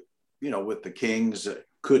 with the Kings,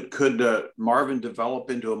 could Marvin develop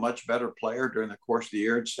into a much better player during the course of the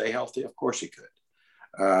year and stay healthy? Of course he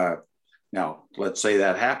could. Now, let's say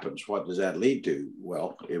that happens. What does that lead to?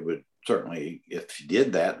 Well, it would certainly, if he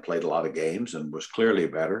did that, played a lot of games and was clearly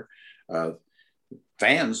better,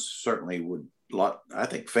 fans certainly would. I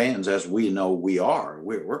think fans, as we know,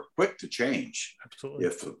 we're quick to change. Absolutely.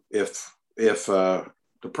 If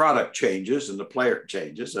the product changes and the player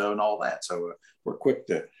changes and all that, so we're quick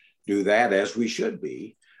to do that, as we should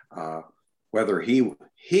be. Whether he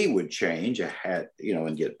would change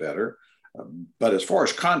and get better, but as far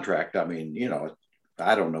as contract, I mean,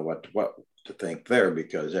 I don't know what to think there,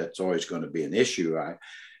 because that's always going to be an issue. I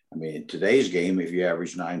mean, in today's game, if you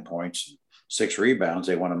average 9 points, 6 rebounds,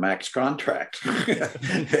 they want a max contract.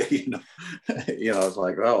 It's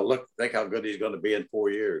like, oh, look, think how good he's going to be in 4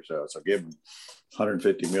 years. So give him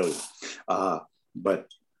 150 million. But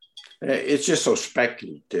it's just so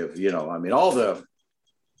speculative, I mean,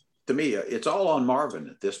 to me, it's all on Marvin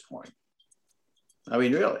at this point. I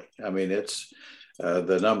mean, really, it's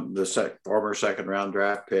former second round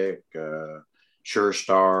draft pick, Sure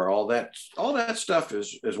Star, all that stuff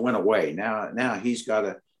is went away. Now he's got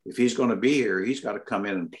to, if he's going to be here, he's got to come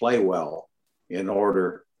in and play well in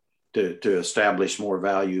order to establish more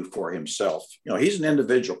value for himself. He's an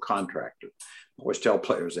individual contractor. I always tell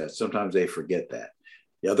players that. Sometimes they forget that.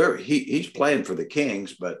 Yeah, he's playing for the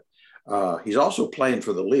Kings, but he's also playing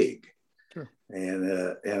for the league. Sure.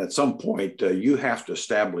 And at some point, you have to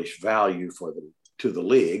establish value to the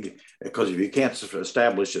league, because if you can't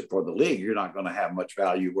establish it for the league, you're not going to have much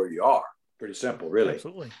value where you are. Pretty simple, really.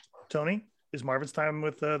 Absolutely. Tony, is Marvin's time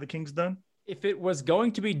with the Kings done? If it was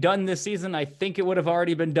going to be done this season, I think it would have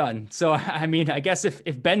already been done. So, I mean, I guess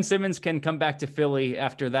if Ben Simmons can come back to Philly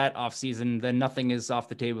after that offseason, then nothing is off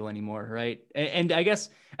the table anymore, right? And I guess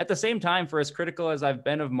at the same time, for as critical as I've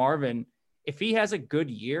been of Marvin, if he has a good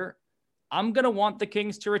year, I'm going to want the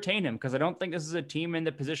Kings to retain him, because I don't think this is a team in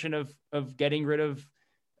the position of getting rid of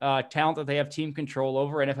talent that they have team control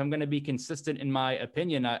over. And if I'm going to be consistent in my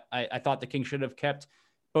opinion, I thought the Kings should have kept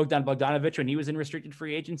Bogdan Bogdanovic when he was in restricted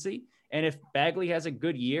free agency. And if Bagley has a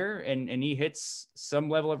good year and he hits some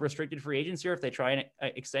level of restricted free agency, or if they try and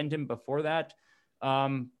extend him before that,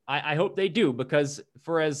 I hope they do, because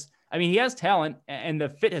he has talent and the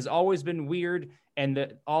fit has always been weird.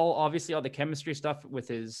 And obviously all the chemistry stuff with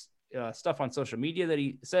his stuff on social media that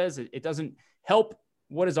he says, it doesn't help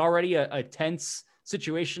what is already a tense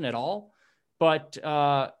situation at all. But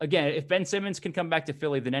again, if Ben Simmons can come back to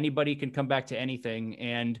Philly, then anybody can come back to anything.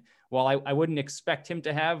 And while I wouldn't expect him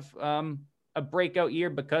to have a breakout year,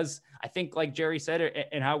 because I think, like Jerry said,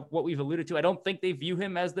 and what we've alluded to, I don't think they view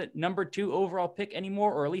him as the number 2 overall pick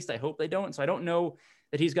anymore, or at least I hope they don't. So I don't know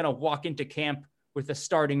that he's going to walk into camp with a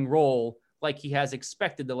starting role like he has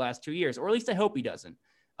expected the last 2 years, or at least I hope he doesn't.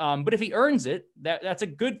 But if he earns it, that's a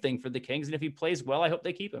good thing for the Kings. And if he plays well, I hope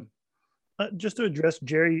they keep him. Just to address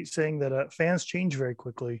Jerry saying that fans change very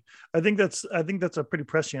quickly, I think that's a pretty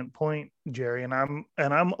prescient point, Jerry. And I'm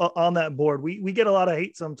on that board. We get a lot of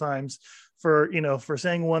hate sometimes for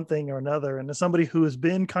saying one thing or another. And as somebody who has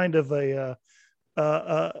been kind of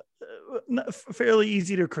fairly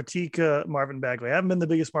easy to critique Marvin Bagley, I haven't been the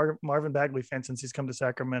biggest Marvin Bagley fan since he's come to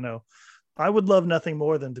Sacramento. I would love nothing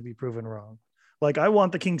more than to be proven wrong. Like, I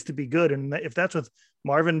want the Kings to be good. And if that's with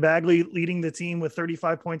Marvin Bagley leading the team with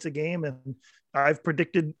 35 points a game, and I've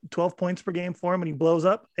predicted 12 points per game for him and he blows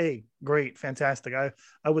up, hey, great, fantastic. I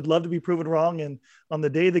would love to be proven wrong. And on the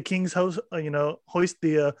day the Kings hoist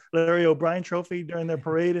the Larry O'Brien trophy during their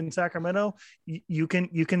parade in Sacramento, you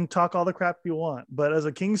can talk all the crap you want. But as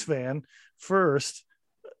a Kings fan, first,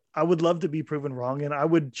 I would love to be proven wrong. And I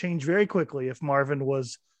would change very quickly if Marvin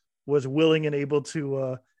was willing and able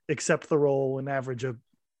to accept the role and average a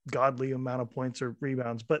godly amount of points or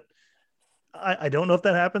rebounds. But I don't know if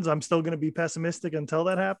that happens. I'm still going to be pessimistic until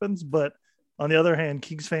that happens. But on the other hand,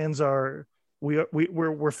 Kings fans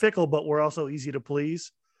we're fickle, but we're also easy to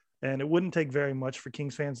please. And it wouldn't take very much for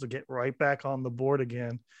Kings fans to get right back on the board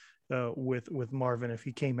again with Marvin if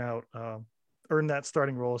he came out, earned that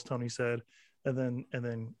starting role, as Tony said, and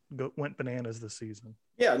then went bananas this season.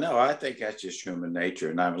 Yeah, no, I think that's just human nature.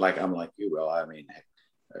 And I'm like you, Will. I mean,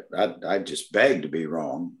 I just beg to be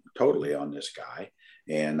wrong totally on this guy.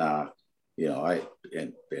 And, and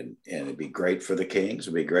it'd be great for the Kings.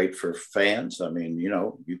 It'd be great for fans. I mean,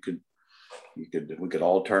 we could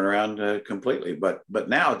all turn around completely, but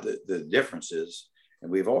now the difference is, and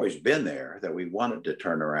we've always been there, that we wanted to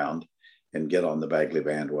turn around and get on the Bagley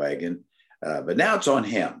bandwagon. But now it's on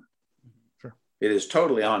him. Sure. It is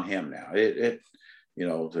totally on him now.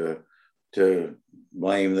 To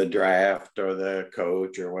blame the draft or the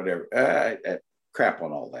coach or whatever, crap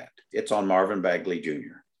on all that. It's on Marvin Bagley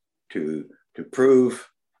Jr. to prove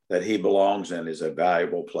that he belongs and is a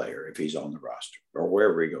valuable player if he's on the roster or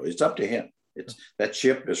wherever he goes. It's up to him. That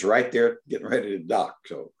ship is right there getting ready to dock.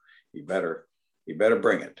 So he better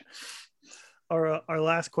bring it. Our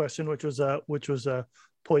last question, which was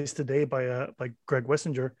poised today by Greg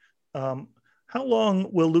Wessinger. How long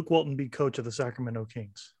will Luke Walton be coach of the Sacramento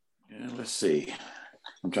Kings? Yeah, let's see.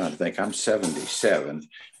 I'm trying to think. I'm 77.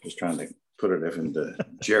 Just trying to put it into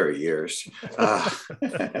Jerry years. It's,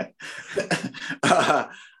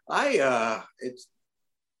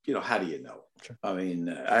 how do you know? Sure. I mean,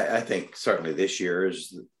 I think certainly this year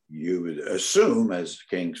is you would assume as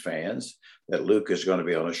Kings fans that Luke is going to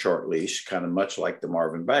be on a short leash, kind of much like the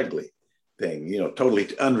Marvin Bagley thing,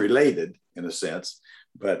 totally unrelated in a sense,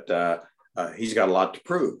 but he's got a lot to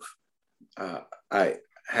prove. I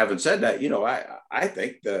haven't said that, I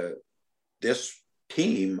think this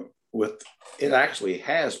team actually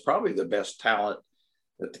has probably the best talent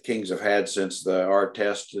that the Kings have had since the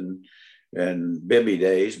Artest and Bibby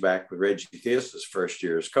days back with Reggie Theus's first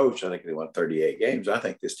year as coach. I think they won 38 games. I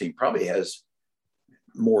think this team probably has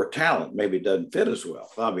more talent. Maybe it doesn't fit as well.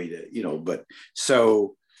 But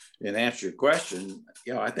so in answer to your question,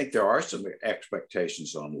 I think there are some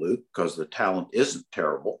expectations on Luke because the talent isn't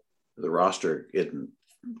terrible. The roster isn't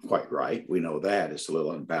quite right. We know that it's a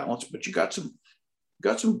little unbalanced, but you got some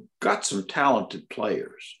talented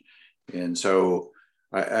players. And so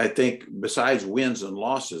I think besides wins and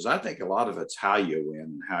losses, I think a lot of it's how you win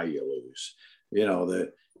and how you lose.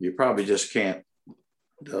 That you probably just can't,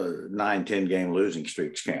 the 9-10 game losing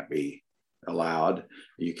streaks can't be allowed.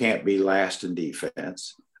 You can't be last in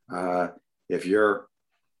defense. If you're,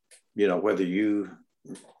 whether you,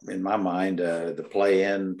 in my mind, the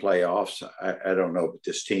play-in, playoffs, I don't know, but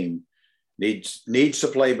this team needs to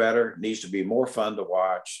play better, needs to be more fun to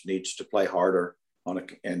watch, needs to play harder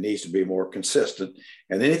and needs to be more consistent.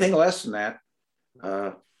 And anything less than that,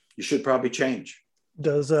 you should probably change.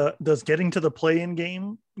 Does getting to the play-in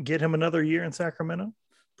game get him another year in Sacramento?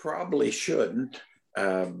 Probably shouldn't,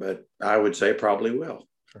 but I would say probably will.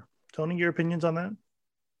 Sure. Tony, your opinions on that?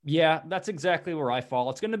 Yeah, that's exactly where I fall.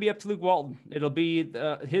 It's going to be up to Luke Walton. It'll be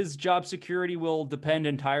his job security will depend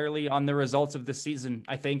entirely on the results of the season,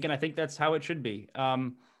 I think. And I think that's how it should be.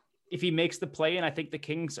 If he makes the play-in, I think the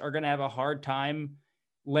Kings are going to have a hard time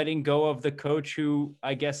letting go of the coach who,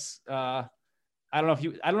 I guess, I don't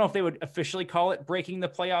know if they would officially call it breaking the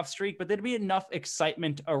playoff streak, but there'd be enough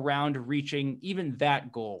excitement around reaching even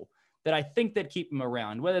that goal that I think they'd keep him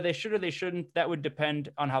around. Whether they should or they shouldn't, that would depend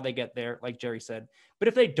on how they get there, like Jerry said. But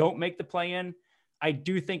if they don't make the play-in, I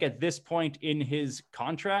do think at this point in his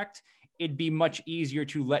contract, it'd be much easier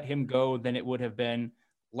to let him go than it would have been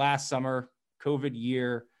last summer, COVID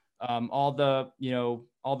year, all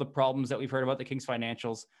the problems that we've heard about the Kings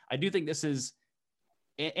financials. I do think this is,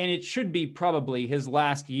 and it should be probably his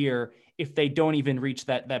last year if they don't even reach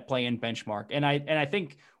that play-in benchmark. And I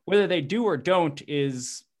think whether they do or don't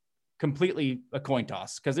is completely a coin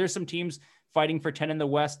toss, because there's some teams fighting for 10 in the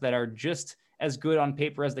West that are just as good on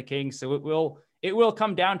paper as the Kings. So it will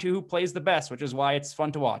come down to who plays the best, which is why it's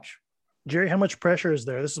fun to watch. Jerry, how much pressure is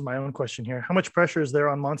there? This is my own question here. How much pressure is there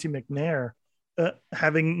on Monty McNair,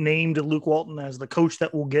 having named Luke Walton as the coach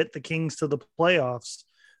that will get the Kings to the playoffs?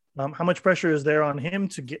 How much pressure is there on him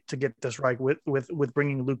to get this right with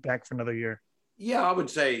bringing Luke back for another year? Yeah, I would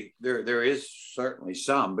say there is certainly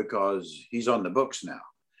some, because he's on the books now.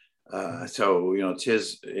 So it's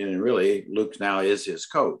his, and really Luke now is his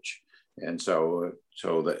coach, and so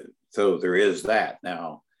there is that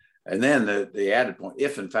now. And then the added point,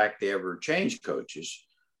 if in fact they ever change coaches,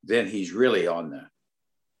 then he's really on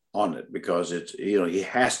it, because it's, he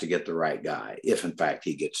has to get the right guy. If in fact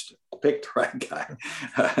he gets to pick the right guy,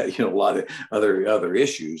 a lot of other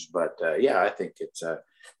issues. But yeah, I think it's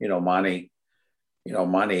Monty,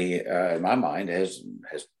 in my mind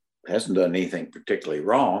hasn't done anything particularly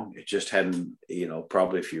wrong. It just hadn't,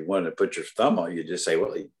 probably if you wanted to put your thumb on it, you just say,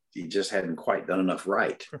 well, he just hadn't quite done enough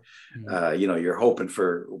right. Mm-hmm. You're hoping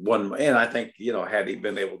for one, and I think, had he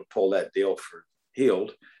been able to pull that deal for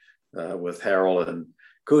Hield with Harrell and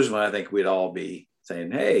Kuzma, I think we'd all be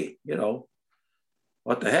saying, hey,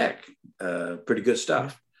 what the heck? Pretty good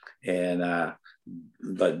stuff. And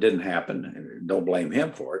but it didn't happen, and don't blame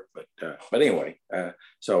him for it. But anyway,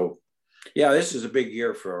 so yeah, this is a big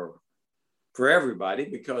year for everybody,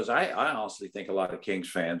 because I honestly think a lot of Kings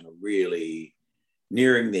fans are really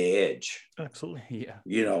nearing the edge. Absolutely,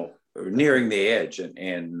 yeah. Nearing the edge,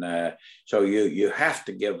 and so you have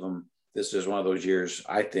to give them. This is one of those years,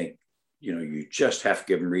 I think, you just have to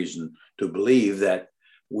give them reason to believe that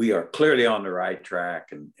we are clearly on the right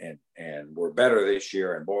track, and we're better this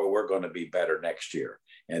year, and boy, we're going to be better next year.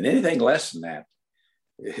 And anything less than that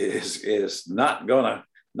is not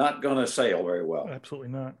gonna sail very well. Absolutely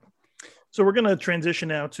not. So we're going to transition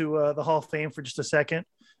now to the Hall of Fame for just a second.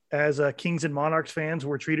 As Kings and Monarchs fans,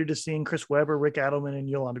 we're treated to seeing Chris Webber, Rick Adelman, and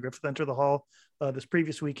Yolanda Griffith enter the Hall this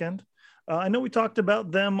previous weekend. I know we talked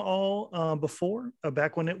about them all before,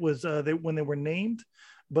 back when it was when they were named.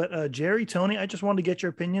 But Jerry, Tony, I just wanted to get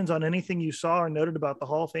your opinions on anything you saw or noted about the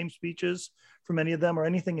Hall of Fame speeches from any of them, or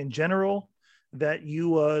anything in general that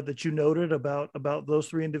you noted about those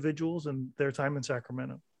three individuals and their time in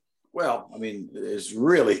Sacramento. Well, I mean, it's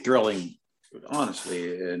really thrilling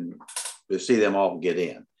honestly, and to see them all get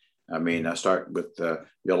in. I mean, I start with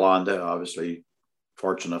Yolanda, obviously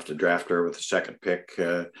fortunate enough to draft her with the second pick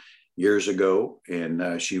years ago.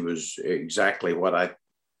 And she was exactly what I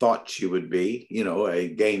thought she would be, you know, a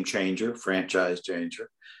game changer, franchise changer.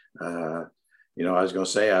 You know, I was going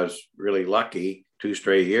to say I was really lucky 2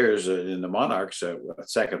 straight years in the Monarchs,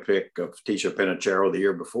 second pick of Tisha Pinachero the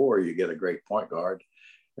year before, you get a great point guard.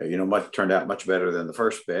 You know, turned out much better than the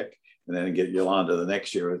first pick. And then get Yolanda the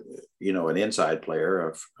next year with, you know, an inside player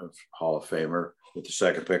of Hall of Famer with the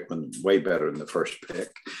second pick, when way better than the first pick.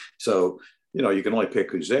 So, you know, you can only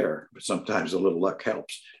pick who's there, but sometimes a little luck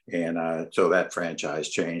helps. And so that franchise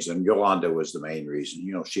changed. And Yolanda was the main reason.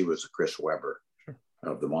 You know, she was the Chris Webber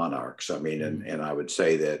of the Monarchs. I mean, and I would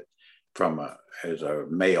say that as a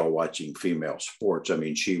male watching female sports, I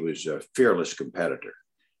mean, she was a fearless competitor.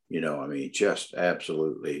 You know, I mean, just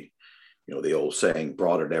absolutely, you know, the old saying,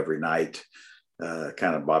 brought it every night,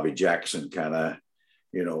 kind of Bobby Jackson kind of,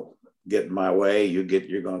 you know, get in my way, you're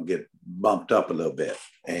going to get bumped up a little bit.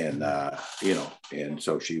 And, you know, and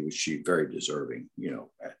so she very deserving, you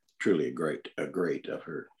know, truly a great of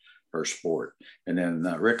her sport. And then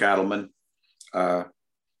Rick Adelman,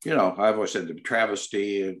 you know, I've always said the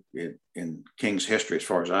travesty in Kings history, as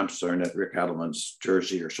far as I'm concerned, that Rick Adelman's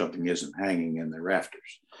jersey or something isn't hanging in the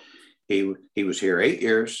rafters. He was here 8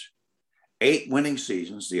 years, 8 winning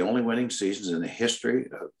seasons, the only winning seasons in the history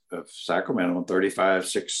of Sacramento, 35,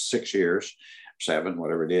 6 years, 7,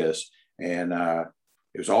 whatever it is. And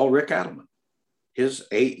it was all Rick Adelman, his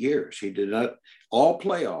 8 years. He did not, all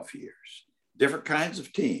playoff years, different kinds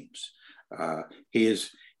of teams. He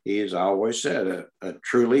is, I always said,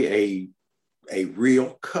 truly a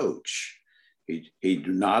real coach. He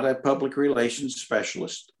not a public relations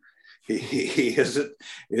specialist. He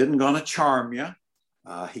isn't going to charm you.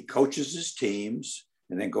 He coaches his teams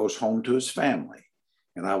and then goes home to his family.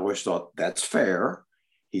 And I always thought that's fair.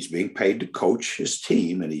 He's being paid to coach his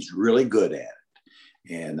team, and he's really good at it.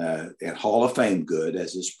 And Hall of Fame good,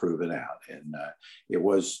 as is proven out. And it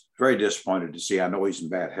was very disappointed to see. I know he's in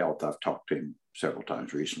bad health. I've talked to him several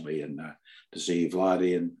times recently, and to see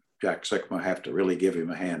Vladdy and Jack Sikma have to really give him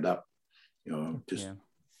a hand up, you know, just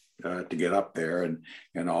to get up there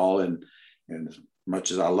and all. And as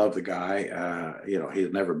much as I love the guy, you know,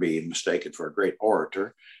 he'll never be mistaken for a great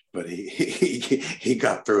orator, but he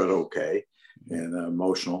got through it okay. And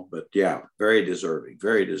emotional, but yeah, very deserving,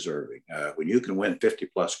 very deserving. When you can win 50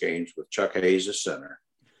 plus games with Chuck Hayes as center,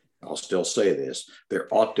 I'll still say this, there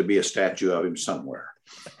ought to be a statue of him somewhere.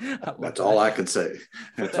 That's all I can say.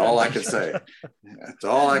 That's all I can say. That's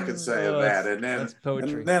all I can say of that. And then, that's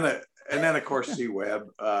poetry. And then of course, C. Webb,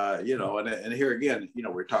 you know, and here again, you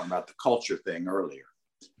know, we were talking about the culture thing earlier,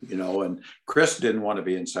 you know, and Chris didn't want to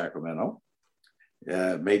be in Sacramento,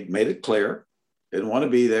 made it clear, didn't want to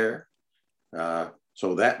be there.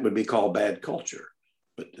 So that would be called bad culture.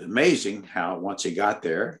 But amazing how once he got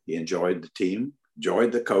there, he enjoyed the team,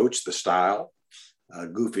 enjoyed the coach, the style.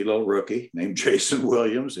 Goofy little rookie named Jason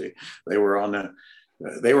Williams. They were on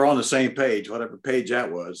the same page, whatever page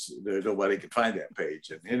that was. Nobody could find that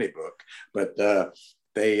page in any book. But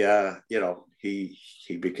you know, he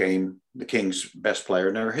became the Kings' best player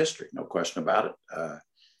in their history, no question about it.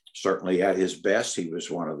 Certainly at his best, he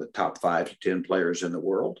was one of the top 5 to 10 players in the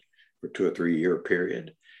world for 2 or 3 year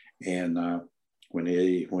period. And when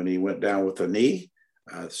he went down with a knee,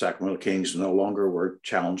 the Sacramento Kings no longer were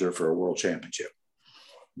challenger for a world championship.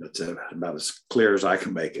 That's about as clear as I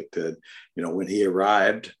can make it. You know, when he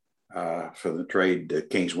arrived for the trade, the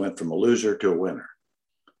Kings went from a loser to a winner.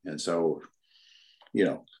 And so, you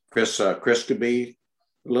know, Chris could be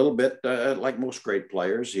a little bit like most great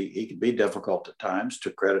players. He could be difficult at times,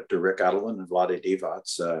 to credit to Rick Adelman and Vlade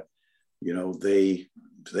Divac. You know, they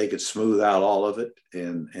could smooth out all of it,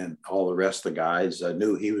 and all the rest of the guys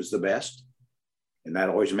knew he was the best. And that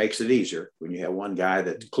always makes it easier when you have one guy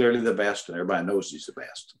that's clearly the best and everybody knows he's the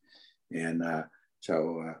best. And I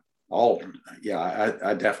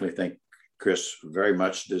definitely think Chris very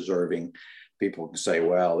much deserving. People can say,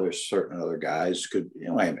 well, there's certain other guys wait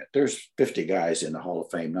a minute, there's 50 guys in the Hall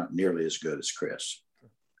of Fame, not nearly as good as Chris.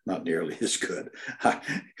 Not nearly as good.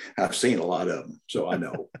 I've seen a lot of them, so I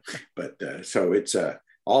know. But so it's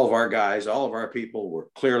all of our guys, all of our people were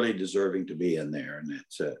clearly deserving to be in there, and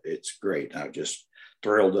it's great. I'm just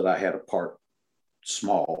thrilled that I had a part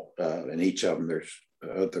small in each of them. There's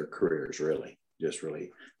their careers. Really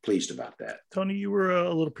pleased about that. Tony, you were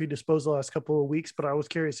a little predisposed the last couple of weeks, but I was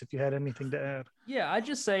curious if you had anything to add. Yeah, I'd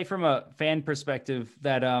just say from a fan perspective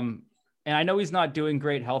that and I know he's not doing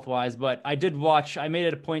great health-wise, but I made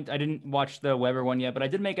it a point, I didn't watch the Weber one yet, but I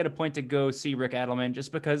did make it a point to go see Rick Adelman,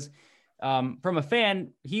 just because From a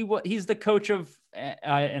fan, he's the coach of,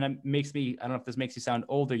 and it makes me, I don't know if this makes you sound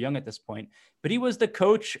old or young at this point, but he was the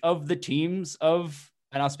coach of the teams of,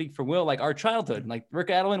 and I'll speak for Will, like our childhood. Like Rick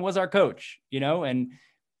Adelman was our coach, and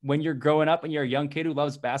when you're growing up and you're a young kid who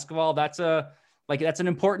loves basketball, that's an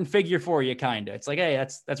important figure for you. Kind of, it's like, hey,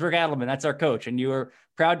 that's Rick Adelman. That's our coach. And you were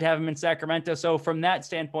proud to have him in Sacramento. So from that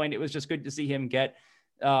standpoint, it was just good to see him get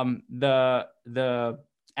the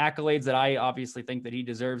accolades that I obviously think that he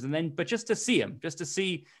deserves. And then, but just to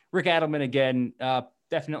see Rick Adelman again,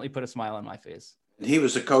 definitely put a smile on my face. He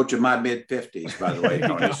was the coach of my mid-50s, by the way,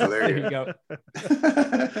 Tony. So there you go.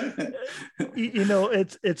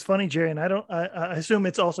 It's funny, Jerry, and I assume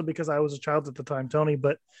it's also because I was a child at the time, Tony,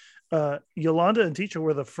 but Yolanda and Teacher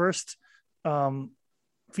were the first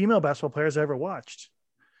female basketball players I ever watched.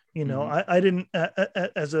 I didn't,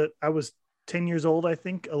 I was 10 years old, I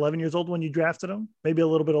think 11 years old when you drafted them, maybe a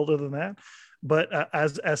little bit older than that. But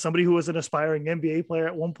as somebody who was an aspiring NBA player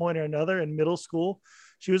at one point or another in middle school,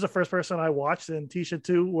 she was the first person I watched, and Tisha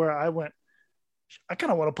too, where I went, I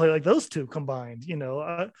kind of want to play like those two combined.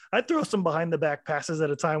 I'd throw some behind the back passes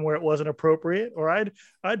at a time where it wasn't appropriate, or I'd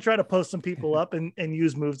try to post some people up and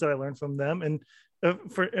use moves that I learned from them. And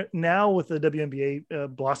for now with the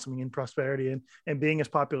WNBA blossoming in prosperity and being as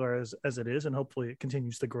popular as it is, and hopefully it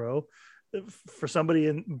continues to grow, for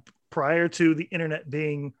somebody prior to the internet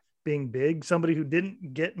being big, somebody who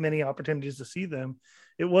didn't get many opportunities to see them,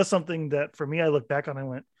 it was something that for me, I look back on, I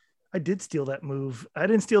went, I did steal that move. I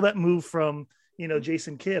didn't steal that move from,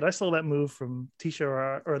 Jason Kidd. I stole that move from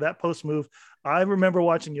Tisha or that post move. I remember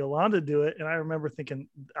watching Yolanda do it. And I remember thinking,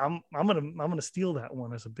 I'm going to steal that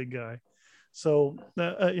one as a big guy. So,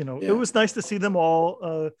 It was nice to see them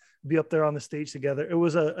all be up there on the stage together. It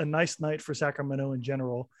was a nice night for Sacramento in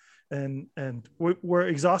general. And we're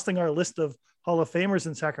exhausting our list of Hall of Famers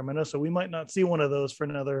in Sacramento. So we might not see one of those for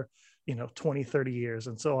another, 20, 30 years.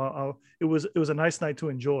 And so it was a nice night to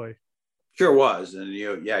enjoy. Sure was. And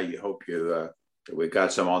you hope we've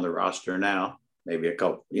got some on the roster now, maybe a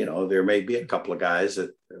couple, there may be a couple of guys that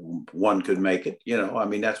one could make it,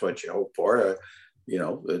 that's what you hope for.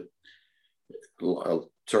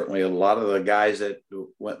 Certainly a lot of the guys that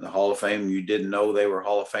went in the Hall of Fame, you didn't know they were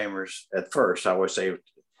Hall of Famers at first. I would say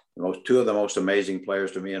two of the most amazing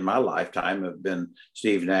players to me in my lifetime have been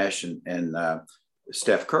Steve Nash and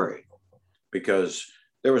Steph Curry, because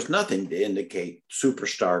there was nothing to indicate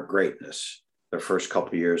superstar greatness the first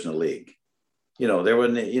couple of years in the league. There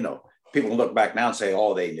wasn't, people look back now and say,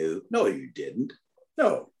 oh, they knew. No, you didn't.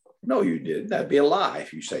 No, you didn't. That'd be a lie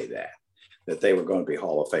if you say that they were going to be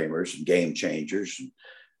Hall of Famers and game changers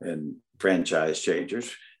and franchise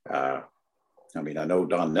changers. I know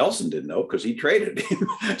Don Nelson didn't know because he traded him.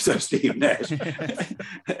 So Steve Nash,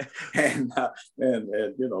 and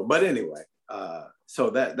but anyway, so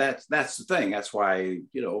that's the thing. That's why,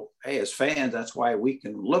 hey, as fans, that's why we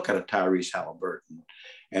can look at a Tyrese Halliburton,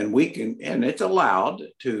 and it's allowed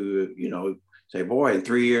to, say, boy, in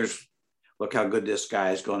 3 years, look how good this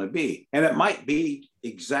guy is going to be. And it might be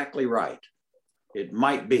exactly right. It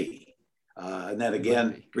might be. And then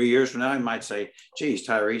again, 3 years from now, you might say, geez,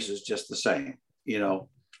 Tyrese is just the same, a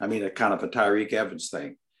kind of a Tyreek Evans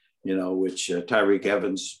thing, which Tyreek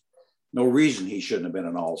Evans, no reason he shouldn't have been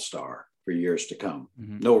an all-star for years to come.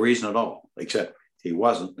 Mm-hmm. No reason at all, except he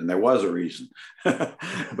wasn't. And there was a reason, but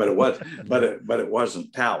it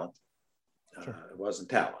wasn't talent. Sure. It wasn't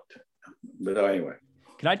talent. But anyway.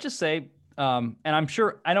 Can I just say, and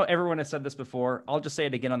I know everyone has said this before, I'll just say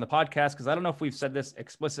it again on the podcast, because I don't know if we've said this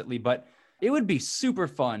explicitly, but it would be super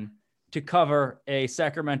fun to cover a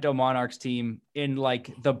Sacramento Monarchs team in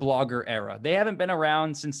like the blogger era. They haven't been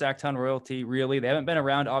around since Sacktown Royalty, really. They haven't been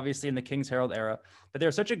around, obviously, in the Kings Herald era, but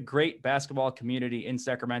they're such a great basketball community in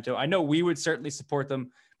Sacramento. I know we would certainly support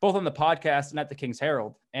them both on the podcast and at the Kings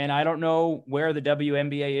Herald. And I don't know where the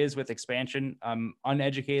WNBA is with expansion. I'm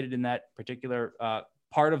uneducated in that particular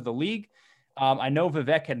part of the league. I know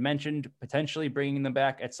Vivek had mentioned potentially bringing them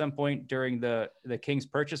back at some point during the Kings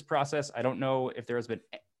purchase process. I don't know if there has been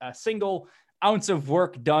a single ounce of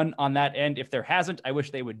work done on that end. If there hasn't, I wish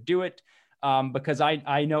they would do it, because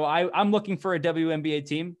I know I'm looking for a WNBA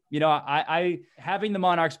team. I having the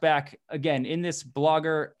Monarchs back again in this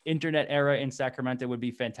blogger internet era in Sacramento would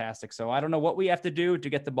be fantastic. So I don't know what we have to do to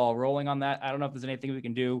get the ball rolling on that. I don't know if there's anything we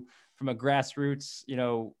can do from a grassroots,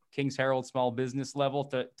 Kings Herald small business level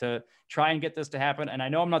to try and get this to happen. And I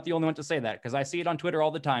know I'm not the only one to say that, because I see it on Twitter all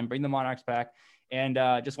the time, bring the Monarchs back. And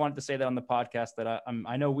just wanted to say that on the podcast that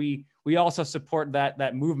I know we also support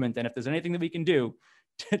that movement. And if there's anything that we can do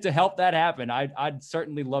to help that happen, I'd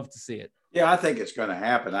certainly love to see it. Yeah, I think it's going to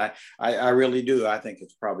happen. I really do. I think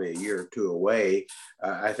it's probably a year or two away.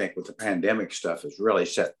 I think with the pandemic stuff has really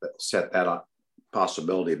set that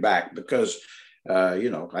possibility back because, I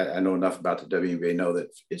know enough about the WNBA, know that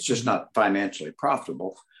it's just not financially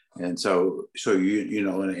profitable. And so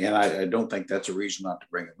and I don't think that's a reason not to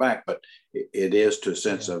bring it back, but it is to a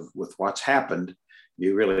sense of with what's happened,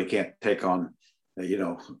 you really can't take on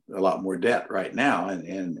a lot more debt right now.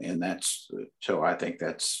 And that's, so I think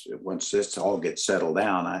that's, once this all gets settled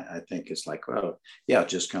down, I think it's like, well, yeah,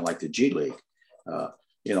 it's just kind of like the G League.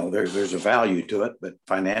 There's a value to it, but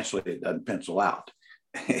financially it doesn't pencil out.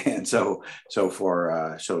 And so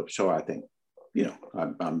I think,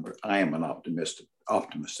 I am an optimist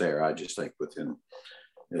there. I just think within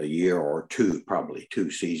a year or two, probably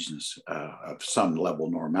 2 seasons of some level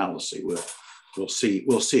of normalcy, we'll see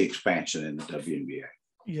expansion in the WNBA.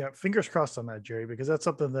 Yeah, fingers crossed on that, Jerry, because that's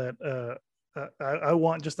something that I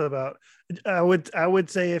want just about. I would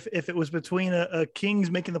say if it was between a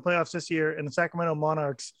Kings making the playoffs this year and the Sacramento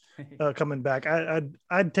Monarchs coming back,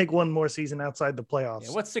 I'd take one more season outside the playoffs.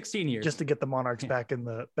 Yeah, what's 16 years just to get the Monarchs back in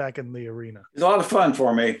the arena? It's a lot of fun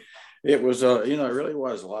for me. It was it really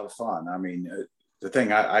was a lot of fun. I mean, the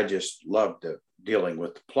thing I just loved dealing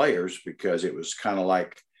with the players because it was kind of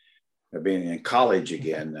like being in college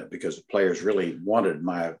again, because the players really wanted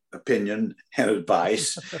my opinion and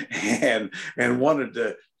advice and wanted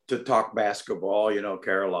to talk basketball,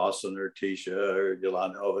 Kara Lawson or Tisha or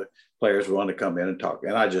Yolanda, all the players wanted to come in and talk.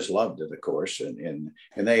 And I just loved it, of course. And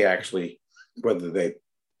they actually, whether they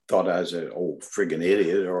thought I was an old friggin'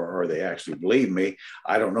 idiot or they actually believed me,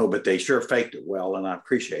 I don't know, but they sure faked it well. And I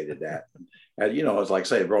appreciated that. And, it's like,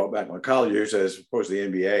 say, brought back my college years as opposed to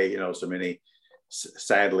the NBA, so many,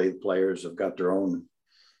 sadly, the players have got their own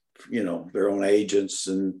agents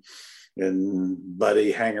and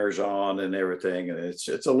buddy hangers on and everything. And it's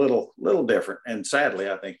a little different. And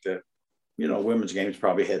sadly, I think that, women's game is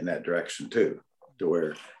probably heading that direction too, to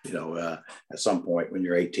where, at some point when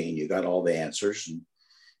you're 18, you got all the answers, and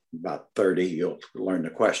about 30, you'll learn the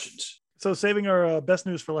questions. So saving our best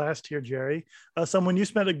news for last here, Jerry, someone you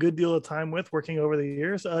spent a good deal of time with working over the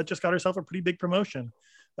years, just got herself a pretty big promotion.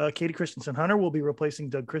 Katie Christensen Hunter will be replacing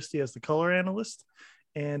Doug Christie as the color analyst,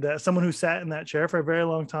 and someone who sat in that chair for a very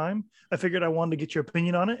long time. I figured I wanted to get your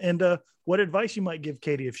opinion on it and what advice you might give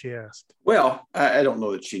Katie if she asked. Well, I don't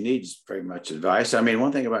know that she needs very much advice. I mean,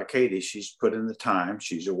 one thing about Katie, she's put in the time.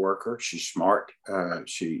 She's a worker. She's smart.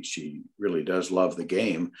 She really does love the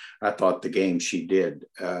game. I thought the game she did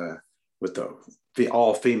with the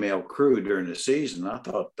all-female crew during the season, I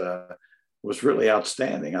thought was really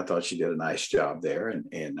outstanding. I thought she did a nice job there.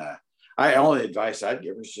 And I only advice I'd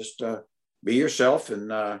give her is just be yourself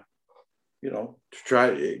and,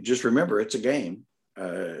 just remember it's a game.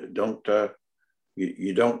 You don't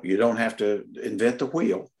have to invent the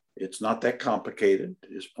wheel. It's not that complicated.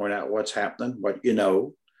 Just point out what's happening, what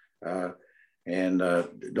and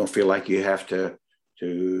don't feel like you have to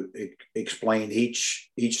explain each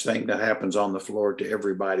thing that happens on the floor to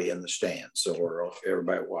everybody in the stands or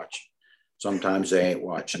everybody watching. Sometimes they ain't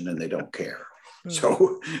watching and they don't care.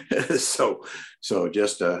 So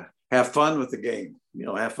just have fun with the game.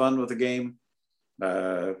 Have fun with the game.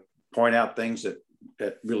 Point out things that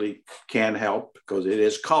really can help, because it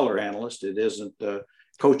is color analyst. It isn't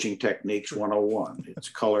coaching techniques 101. It's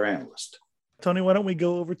color analyst. Tony, why don't we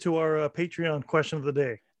go over to our Patreon question of the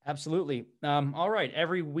day? Absolutely. All right.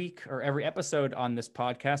 Every week or every episode on this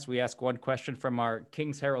podcast, we ask one question from our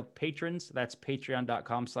Kings Herald patrons. That's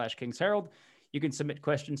patreon.com/Kings Herald. You can submit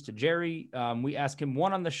questions to Jerry. We ask him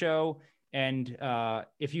one on the show. And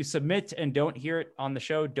if you submit and don't hear it on the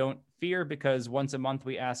show, don't fear, because once a month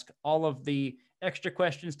we ask all of the extra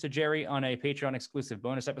questions to Jerry on a Patreon exclusive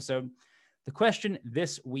bonus episode. The question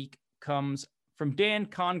this week comes from Dan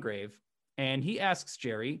Congrave, and he asks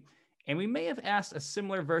Jerry, and we may have asked a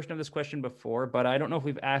similar version of this question before, but I don't know if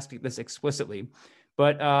we've asked this explicitly.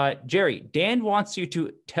 But Jerry, Dan wants you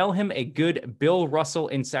to tell him a good Bill Russell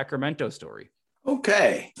in Sacramento story.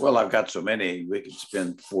 Okay. Well, I've got so many, we could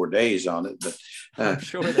spend 4 days on it, but I'm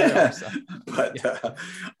sure there are some. But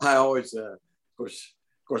I always, of course,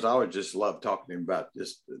 I would just love talking to him about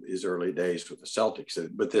his early days with the Celtics.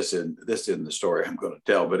 But this isn't the story I'm going to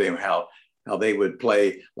tell. But anyhow, how they would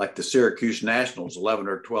play like the Syracuse Nationals 11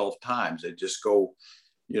 or 12 times. They'd just go,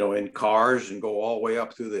 in cars and go all the way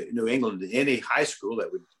up through the New England, any high school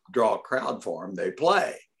that would draw a crowd for them, they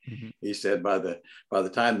play. Mm-hmm. He said by the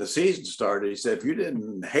time the season started, he said, if you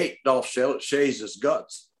didn't hate Dolph Shays'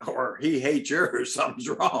 guts or he hates yours, something's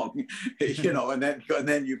wrong, and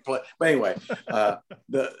then you play. But anyway,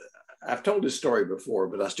 I've told this story before,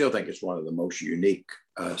 but I still think it's one of the most unique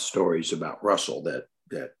stories about Russell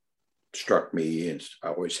that struck me and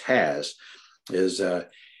always has is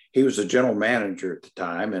he was the general manager at the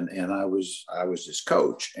time, and I was his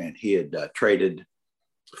coach, and he had traded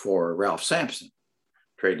for Ralph Sampson,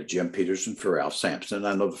 traded Jim Peterson for Ralph Sampson. And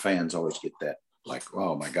I know the fans always get that, like,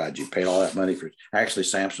 oh my God, you paid all that money for. Actually,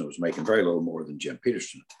 Sampson was making very little more than Jim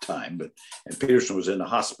Peterson at the time, and Peterson was in the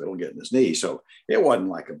hospital getting his knee, so it wasn't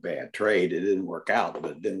like a bad trade. It didn't work out,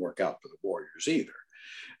 but it didn't work out for the Warriors either.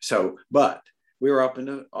 So, but we were up in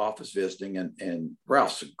the office visiting, and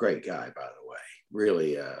Ralph's a great guy, by the way.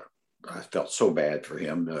 Really, I felt so bad for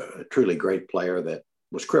him. A truly great player that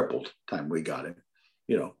was crippled the time we got him.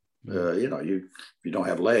 You don't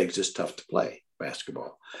have legs, it's tough to play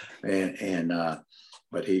basketball.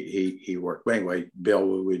 But he worked. But anyway, Bill,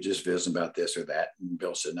 we were just visiting about this or that, and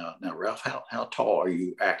Bill said, "Now, Ralph, how tall are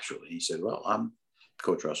you actually?" He said, "Well, I'm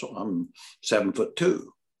Coach Russell. I'm 7'2".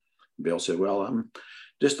 Bill said, "Well, I'm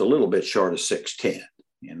just a little bit short of 6'10".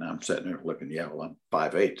 And I'm sitting there looking, yeah, well, I'm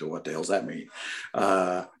 5'8", so what the hell does that mean?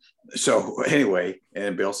 So anyway,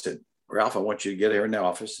 and Bill said, "Ralph, I want you to get here in the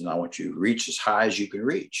office, and I want you to reach as high as you can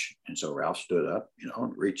reach." And so Ralph stood up,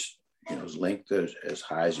 and reached, his length as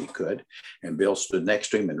high as he could. And Bill stood next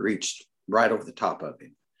to him and reached right over the top of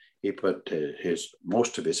him. He put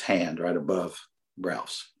most of his hand right above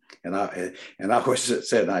Ralph's. And I always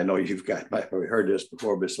said, I know you've probably heard this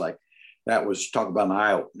before, but it's like, that was talk about an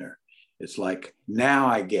eye opener. It's like, now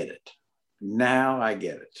I get it. Now I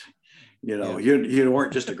get it. You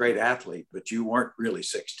weren't just a great athlete, but you weren't really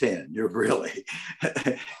 6'10". You're really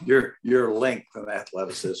your length and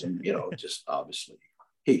athleticism, just obviously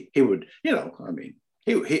he would,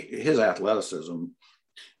 his athleticism,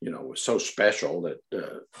 was so special that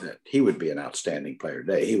he would be an outstanding player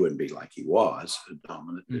today. He wouldn't be like he was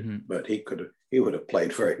dominant, but he would have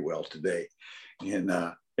played very well today. And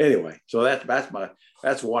anyway, so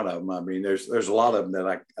that's one of them. I mean, there's a lot of them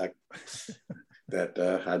that that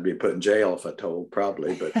I'd be put in jail if I told,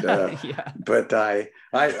 probably. But yeah. But I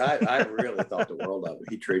really thought the world of him.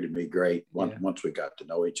 He treated me great once we got to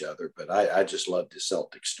know each other. But I just loved his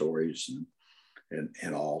Celtic stories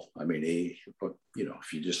and all. I mean, if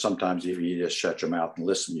you just shut your mouth and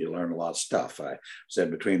listen, you learn a lot of stuff. I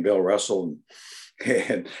said between Bill Russell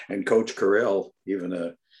and Coach Carell, even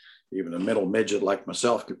a middle midget like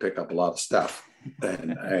myself could pick up a lot of stuff,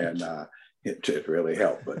 and it really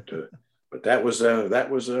helped. But that was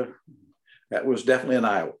definitely an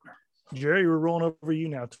eye opener. Jerry, we're rolling over you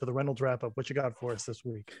now to the Reynolds wrap up. What you got for us this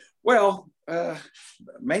week? Well,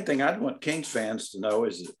 main thing I'd want Kings fans to know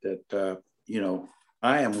is that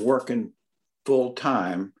I am working full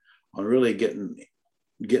time on really getting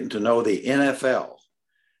to know the NFL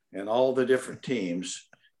and all the different teams.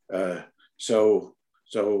 So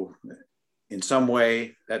in some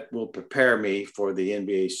way that will prepare me for the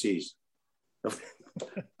NBA season.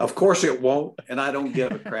 Of course it won't, and I don't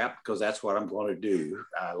give a crap because that's what I'm going to do.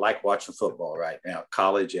 I like watching football right now,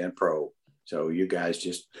 college and pro. So you guys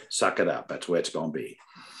just suck it up. That's where it's going to be.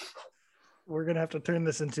 We're going to have to turn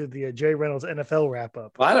this into the Jerry Reynolds NFL wrap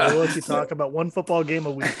up. We'll let you talk about one football game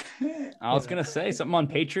a week. I was going to say something on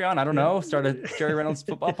Patreon. I don't know. Start a Jerry Reynolds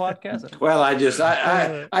football podcast. Well, I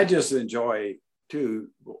just enjoy too,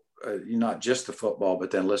 not just the football,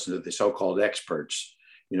 but then listen to the so-called experts.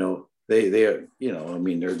 They're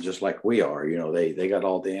just like we are. They got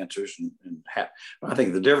all the answers, and I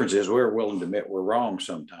think the difference is we're willing to admit we're wrong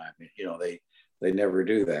sometimes. They never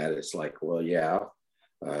do that. It's like, well, yeah.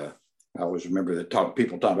 I always remember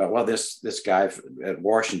people talking about, well, this guy at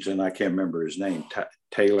Washington, I can't remember his name,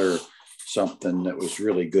 Taylor something, that was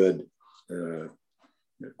really good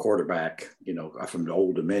quarterback, from the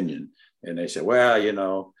Old Dominion. And they said,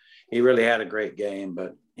 well, he really had a great game,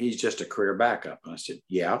 but he's just a career backup. And I said,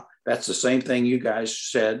 yeah, that's the same thing you guys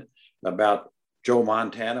said about Joe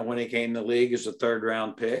Montana when he came to the league as a 3rd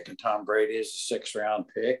round pick, and Tom Brady as a 6th round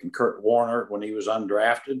pick, and Kurt Warner when he was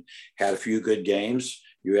undrafted had a few good games.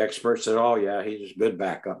 You experts said, oh yeah, he's a good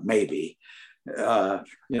backup, maybe.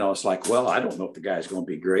 It's like, well, I don't know if the guy's going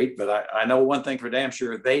to be great, but I know one thing for damn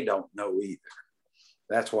sure, they don't know either.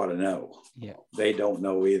 That's what I know. Yeah, they don't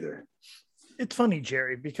know either. It's funny,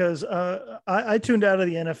 Jerry, because I tuned out of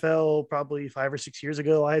the NFL probably 5 or 6 years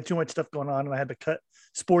ago. I had too much stuff going on and I had to cut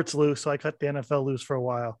sports loose. So I cut the NFL loose for a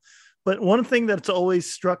while. But one thing that's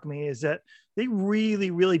always struck me is that they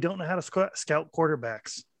really, really don't know how to scout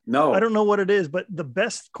quarterbacks. No, I don't know what it is, but the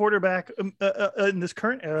best quarterback in this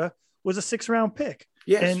current era was a 6th round pick.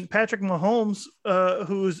 Yes. And Patrick Mahomes,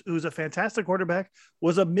 who's a fantastic quarterback,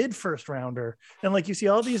 was a mid-1st rounder. And like you see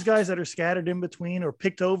all these guys that are scattered in between or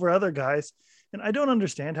picked over other guys. And I don't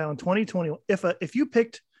understand how in 2020, if you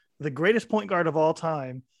picked the greatest point guard of all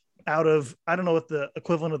time out of, I don't know what the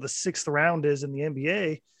equivalent of the 6th round is in the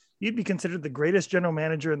NBA, you'd be considered the greatest general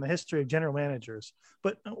manager in the history of general managers.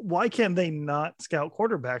 But why can they not scout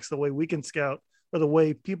quarterbacks the way we can scout, or the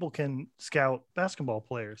way people can scout basketball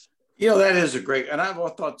players? That is a great, and I've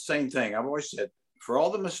thought the same thing. I've always said, for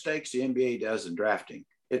all the mistakes the NBA does in drafting,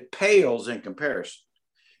 it pales in comparison.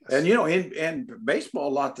 And, in baseball, a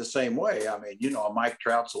lot the same way. I mean, Mike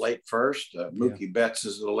Trout's a late first, Mookie Betts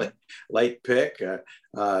is a late pick.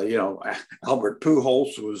 Albert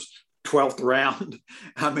Pujols was 12th round.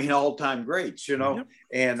 I mean, all-time greats, Yep.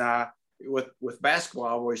 And with basketball,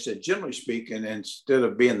 I always said, generally speaking, instead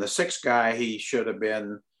of being the 6th guy, he should have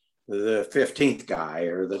been the 15th guy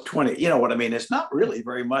or the 20. You know what I mean? It's not really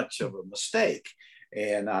very much of a mistake.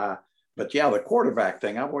 And, but yeah, the quarterback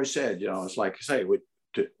thing, I've always said, it's like I say,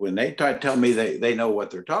 when they try to tell me they know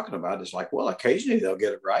what they're talking about, it's like, well, occasionally they'll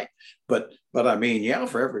get it right. But I mean,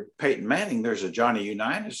 for every Peyton Manning, there's a Johnny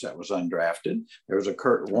Unitas that was undrafted. There was a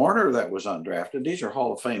Kurt Warner that was undrafted. These are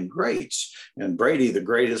Hall of Fame greats. And Brady, the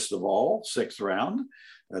greatest of all, 6th round.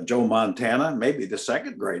 Joe Montana, maybe the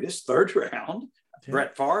 2nd greatest, 3rd round. Yeah.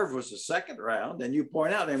 Brett Favre was the 2nd round. And you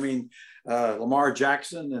point out, I mean, Lamar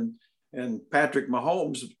Jackson and Patrick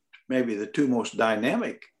Mahomes, maybe the 2 most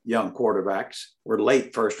dynamic young quarterbacks, were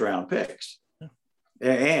late 1st round picks. Yeah.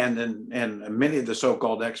 And many of the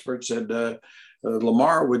so-called experts said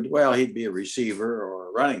Lamar he'd be a receiver or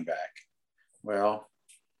a running back. Well,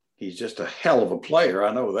 he's just a hell of a player.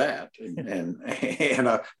 I know that, and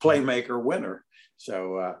a playmaker winner.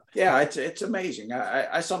 So it's amazing.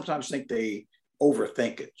 I sometimes think they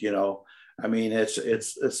overthink it. I mean,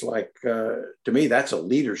 it's like, to me, that's a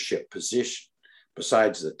leadership position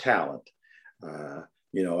besides the talent.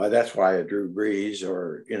 That's why a Drew Brees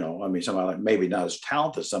or, somebody like maybe not as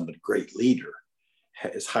talented as somebody, great leader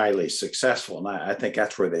is highly successful. And I think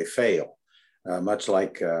that's where they fail. Much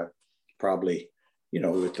like probably,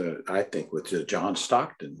 with John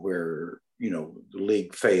Stockton, where, the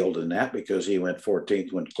league failed in that because he went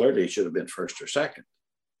 14th when clearly he should have been 1st or 2nd.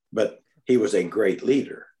 But he was a great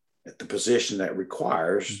leader at the position that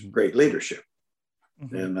requires great leadership.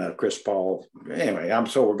 Mm-hmm. And Chris Paul, anyway,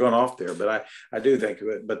 we're going off there, but I do think,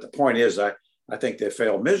 but the point is, I think they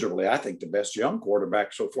failed miserably. I think the best young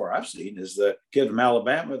quarterback so far I've seen is the kid from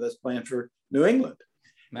Alabama that's playing for New England.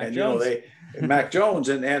 Mac Jones. Mac Jones,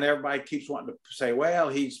 and everybody keeps wanting to say, well,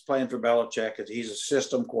 he's playing for Belichick and he's a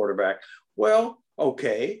system quarterback. Well,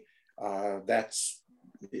 okay, that's,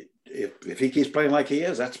 if he keeps playing like he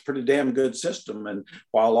is, that's a pretty damn good system. And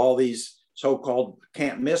while all these so-called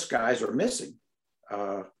can't miss guys are missing,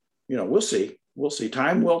 we'll see.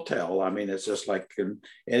 Time will tell. I mean, it's just like in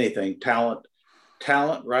anything. Talent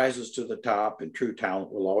rises to the top, and true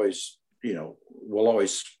talent will always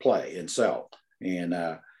play and sell. And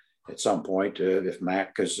at some point, if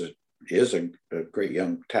Mac is a great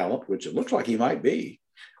young talent, which it looks like he might be,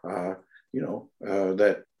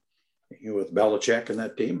 that with Belichick and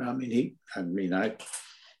that team, I'm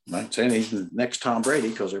not saying he's the next Tom Brady,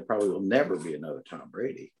 because there probably will never be another Tom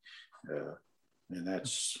Brady. And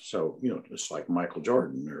that's so, it's like Michael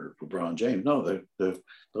Jordan or LeBron James. No,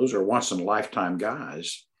 those are once in a lifetime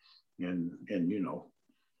guys. And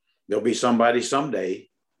there'll be somebody someday,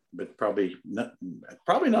 but probably not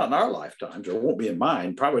in our lifetimes, or won't be in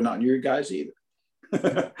mine, probably not in your guys either.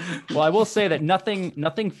 Well, I will say that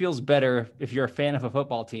nothing feels better if you're a fan of a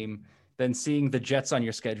football team than seeing the Jets on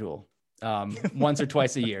your schedule once or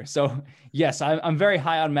twice a year. So yes, I'm very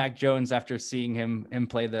high on Mac Jones after seeing him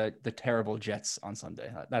play the terrible Jets on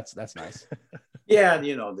Sunday. That's nice. Yeah.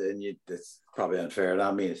 And it's probably unfair.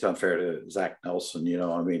 I mean, it's unfair to Zach Nelson,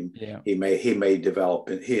 yeah. he may develop,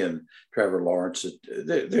 and he and Trevor Lawrence,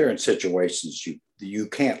 they're in situations you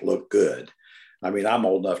can't look good. I mean, I'm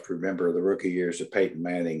old enough to remember the rookie years of Peyton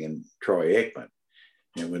Manning and Troy Aikman.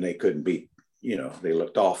 And when they couldn't beat, they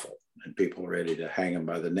looked awful and people were ready to hang them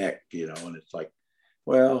by the neck, and it's like,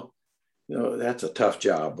 well, that's a tough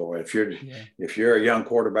job, boy. If you're a young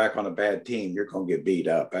quarterback on a bad team, you're going to get beat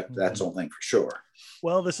up. That's the only thing for sure.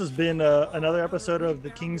 Well, this has been another episode of the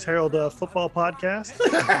King's Herald Football Podcast,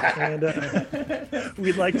 and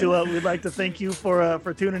we'd like to thank you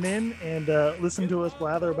for tuning in and listen to us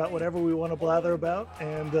blather about whatever we want to blather about.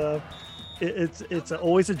 And it's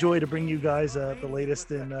always a joy to bring you guys the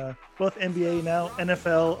latest in both NBA now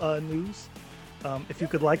NFL news. If you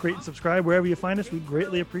could rate, and subscribe wherever you find us, we'd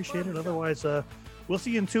greatly appreciate it. Otherwise, we'll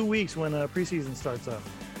see you in 2 weeks when preseason starts up.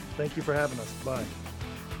 Thank you for having us. Bye.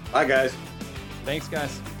 Bye, guys. Thanks,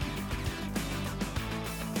 guys.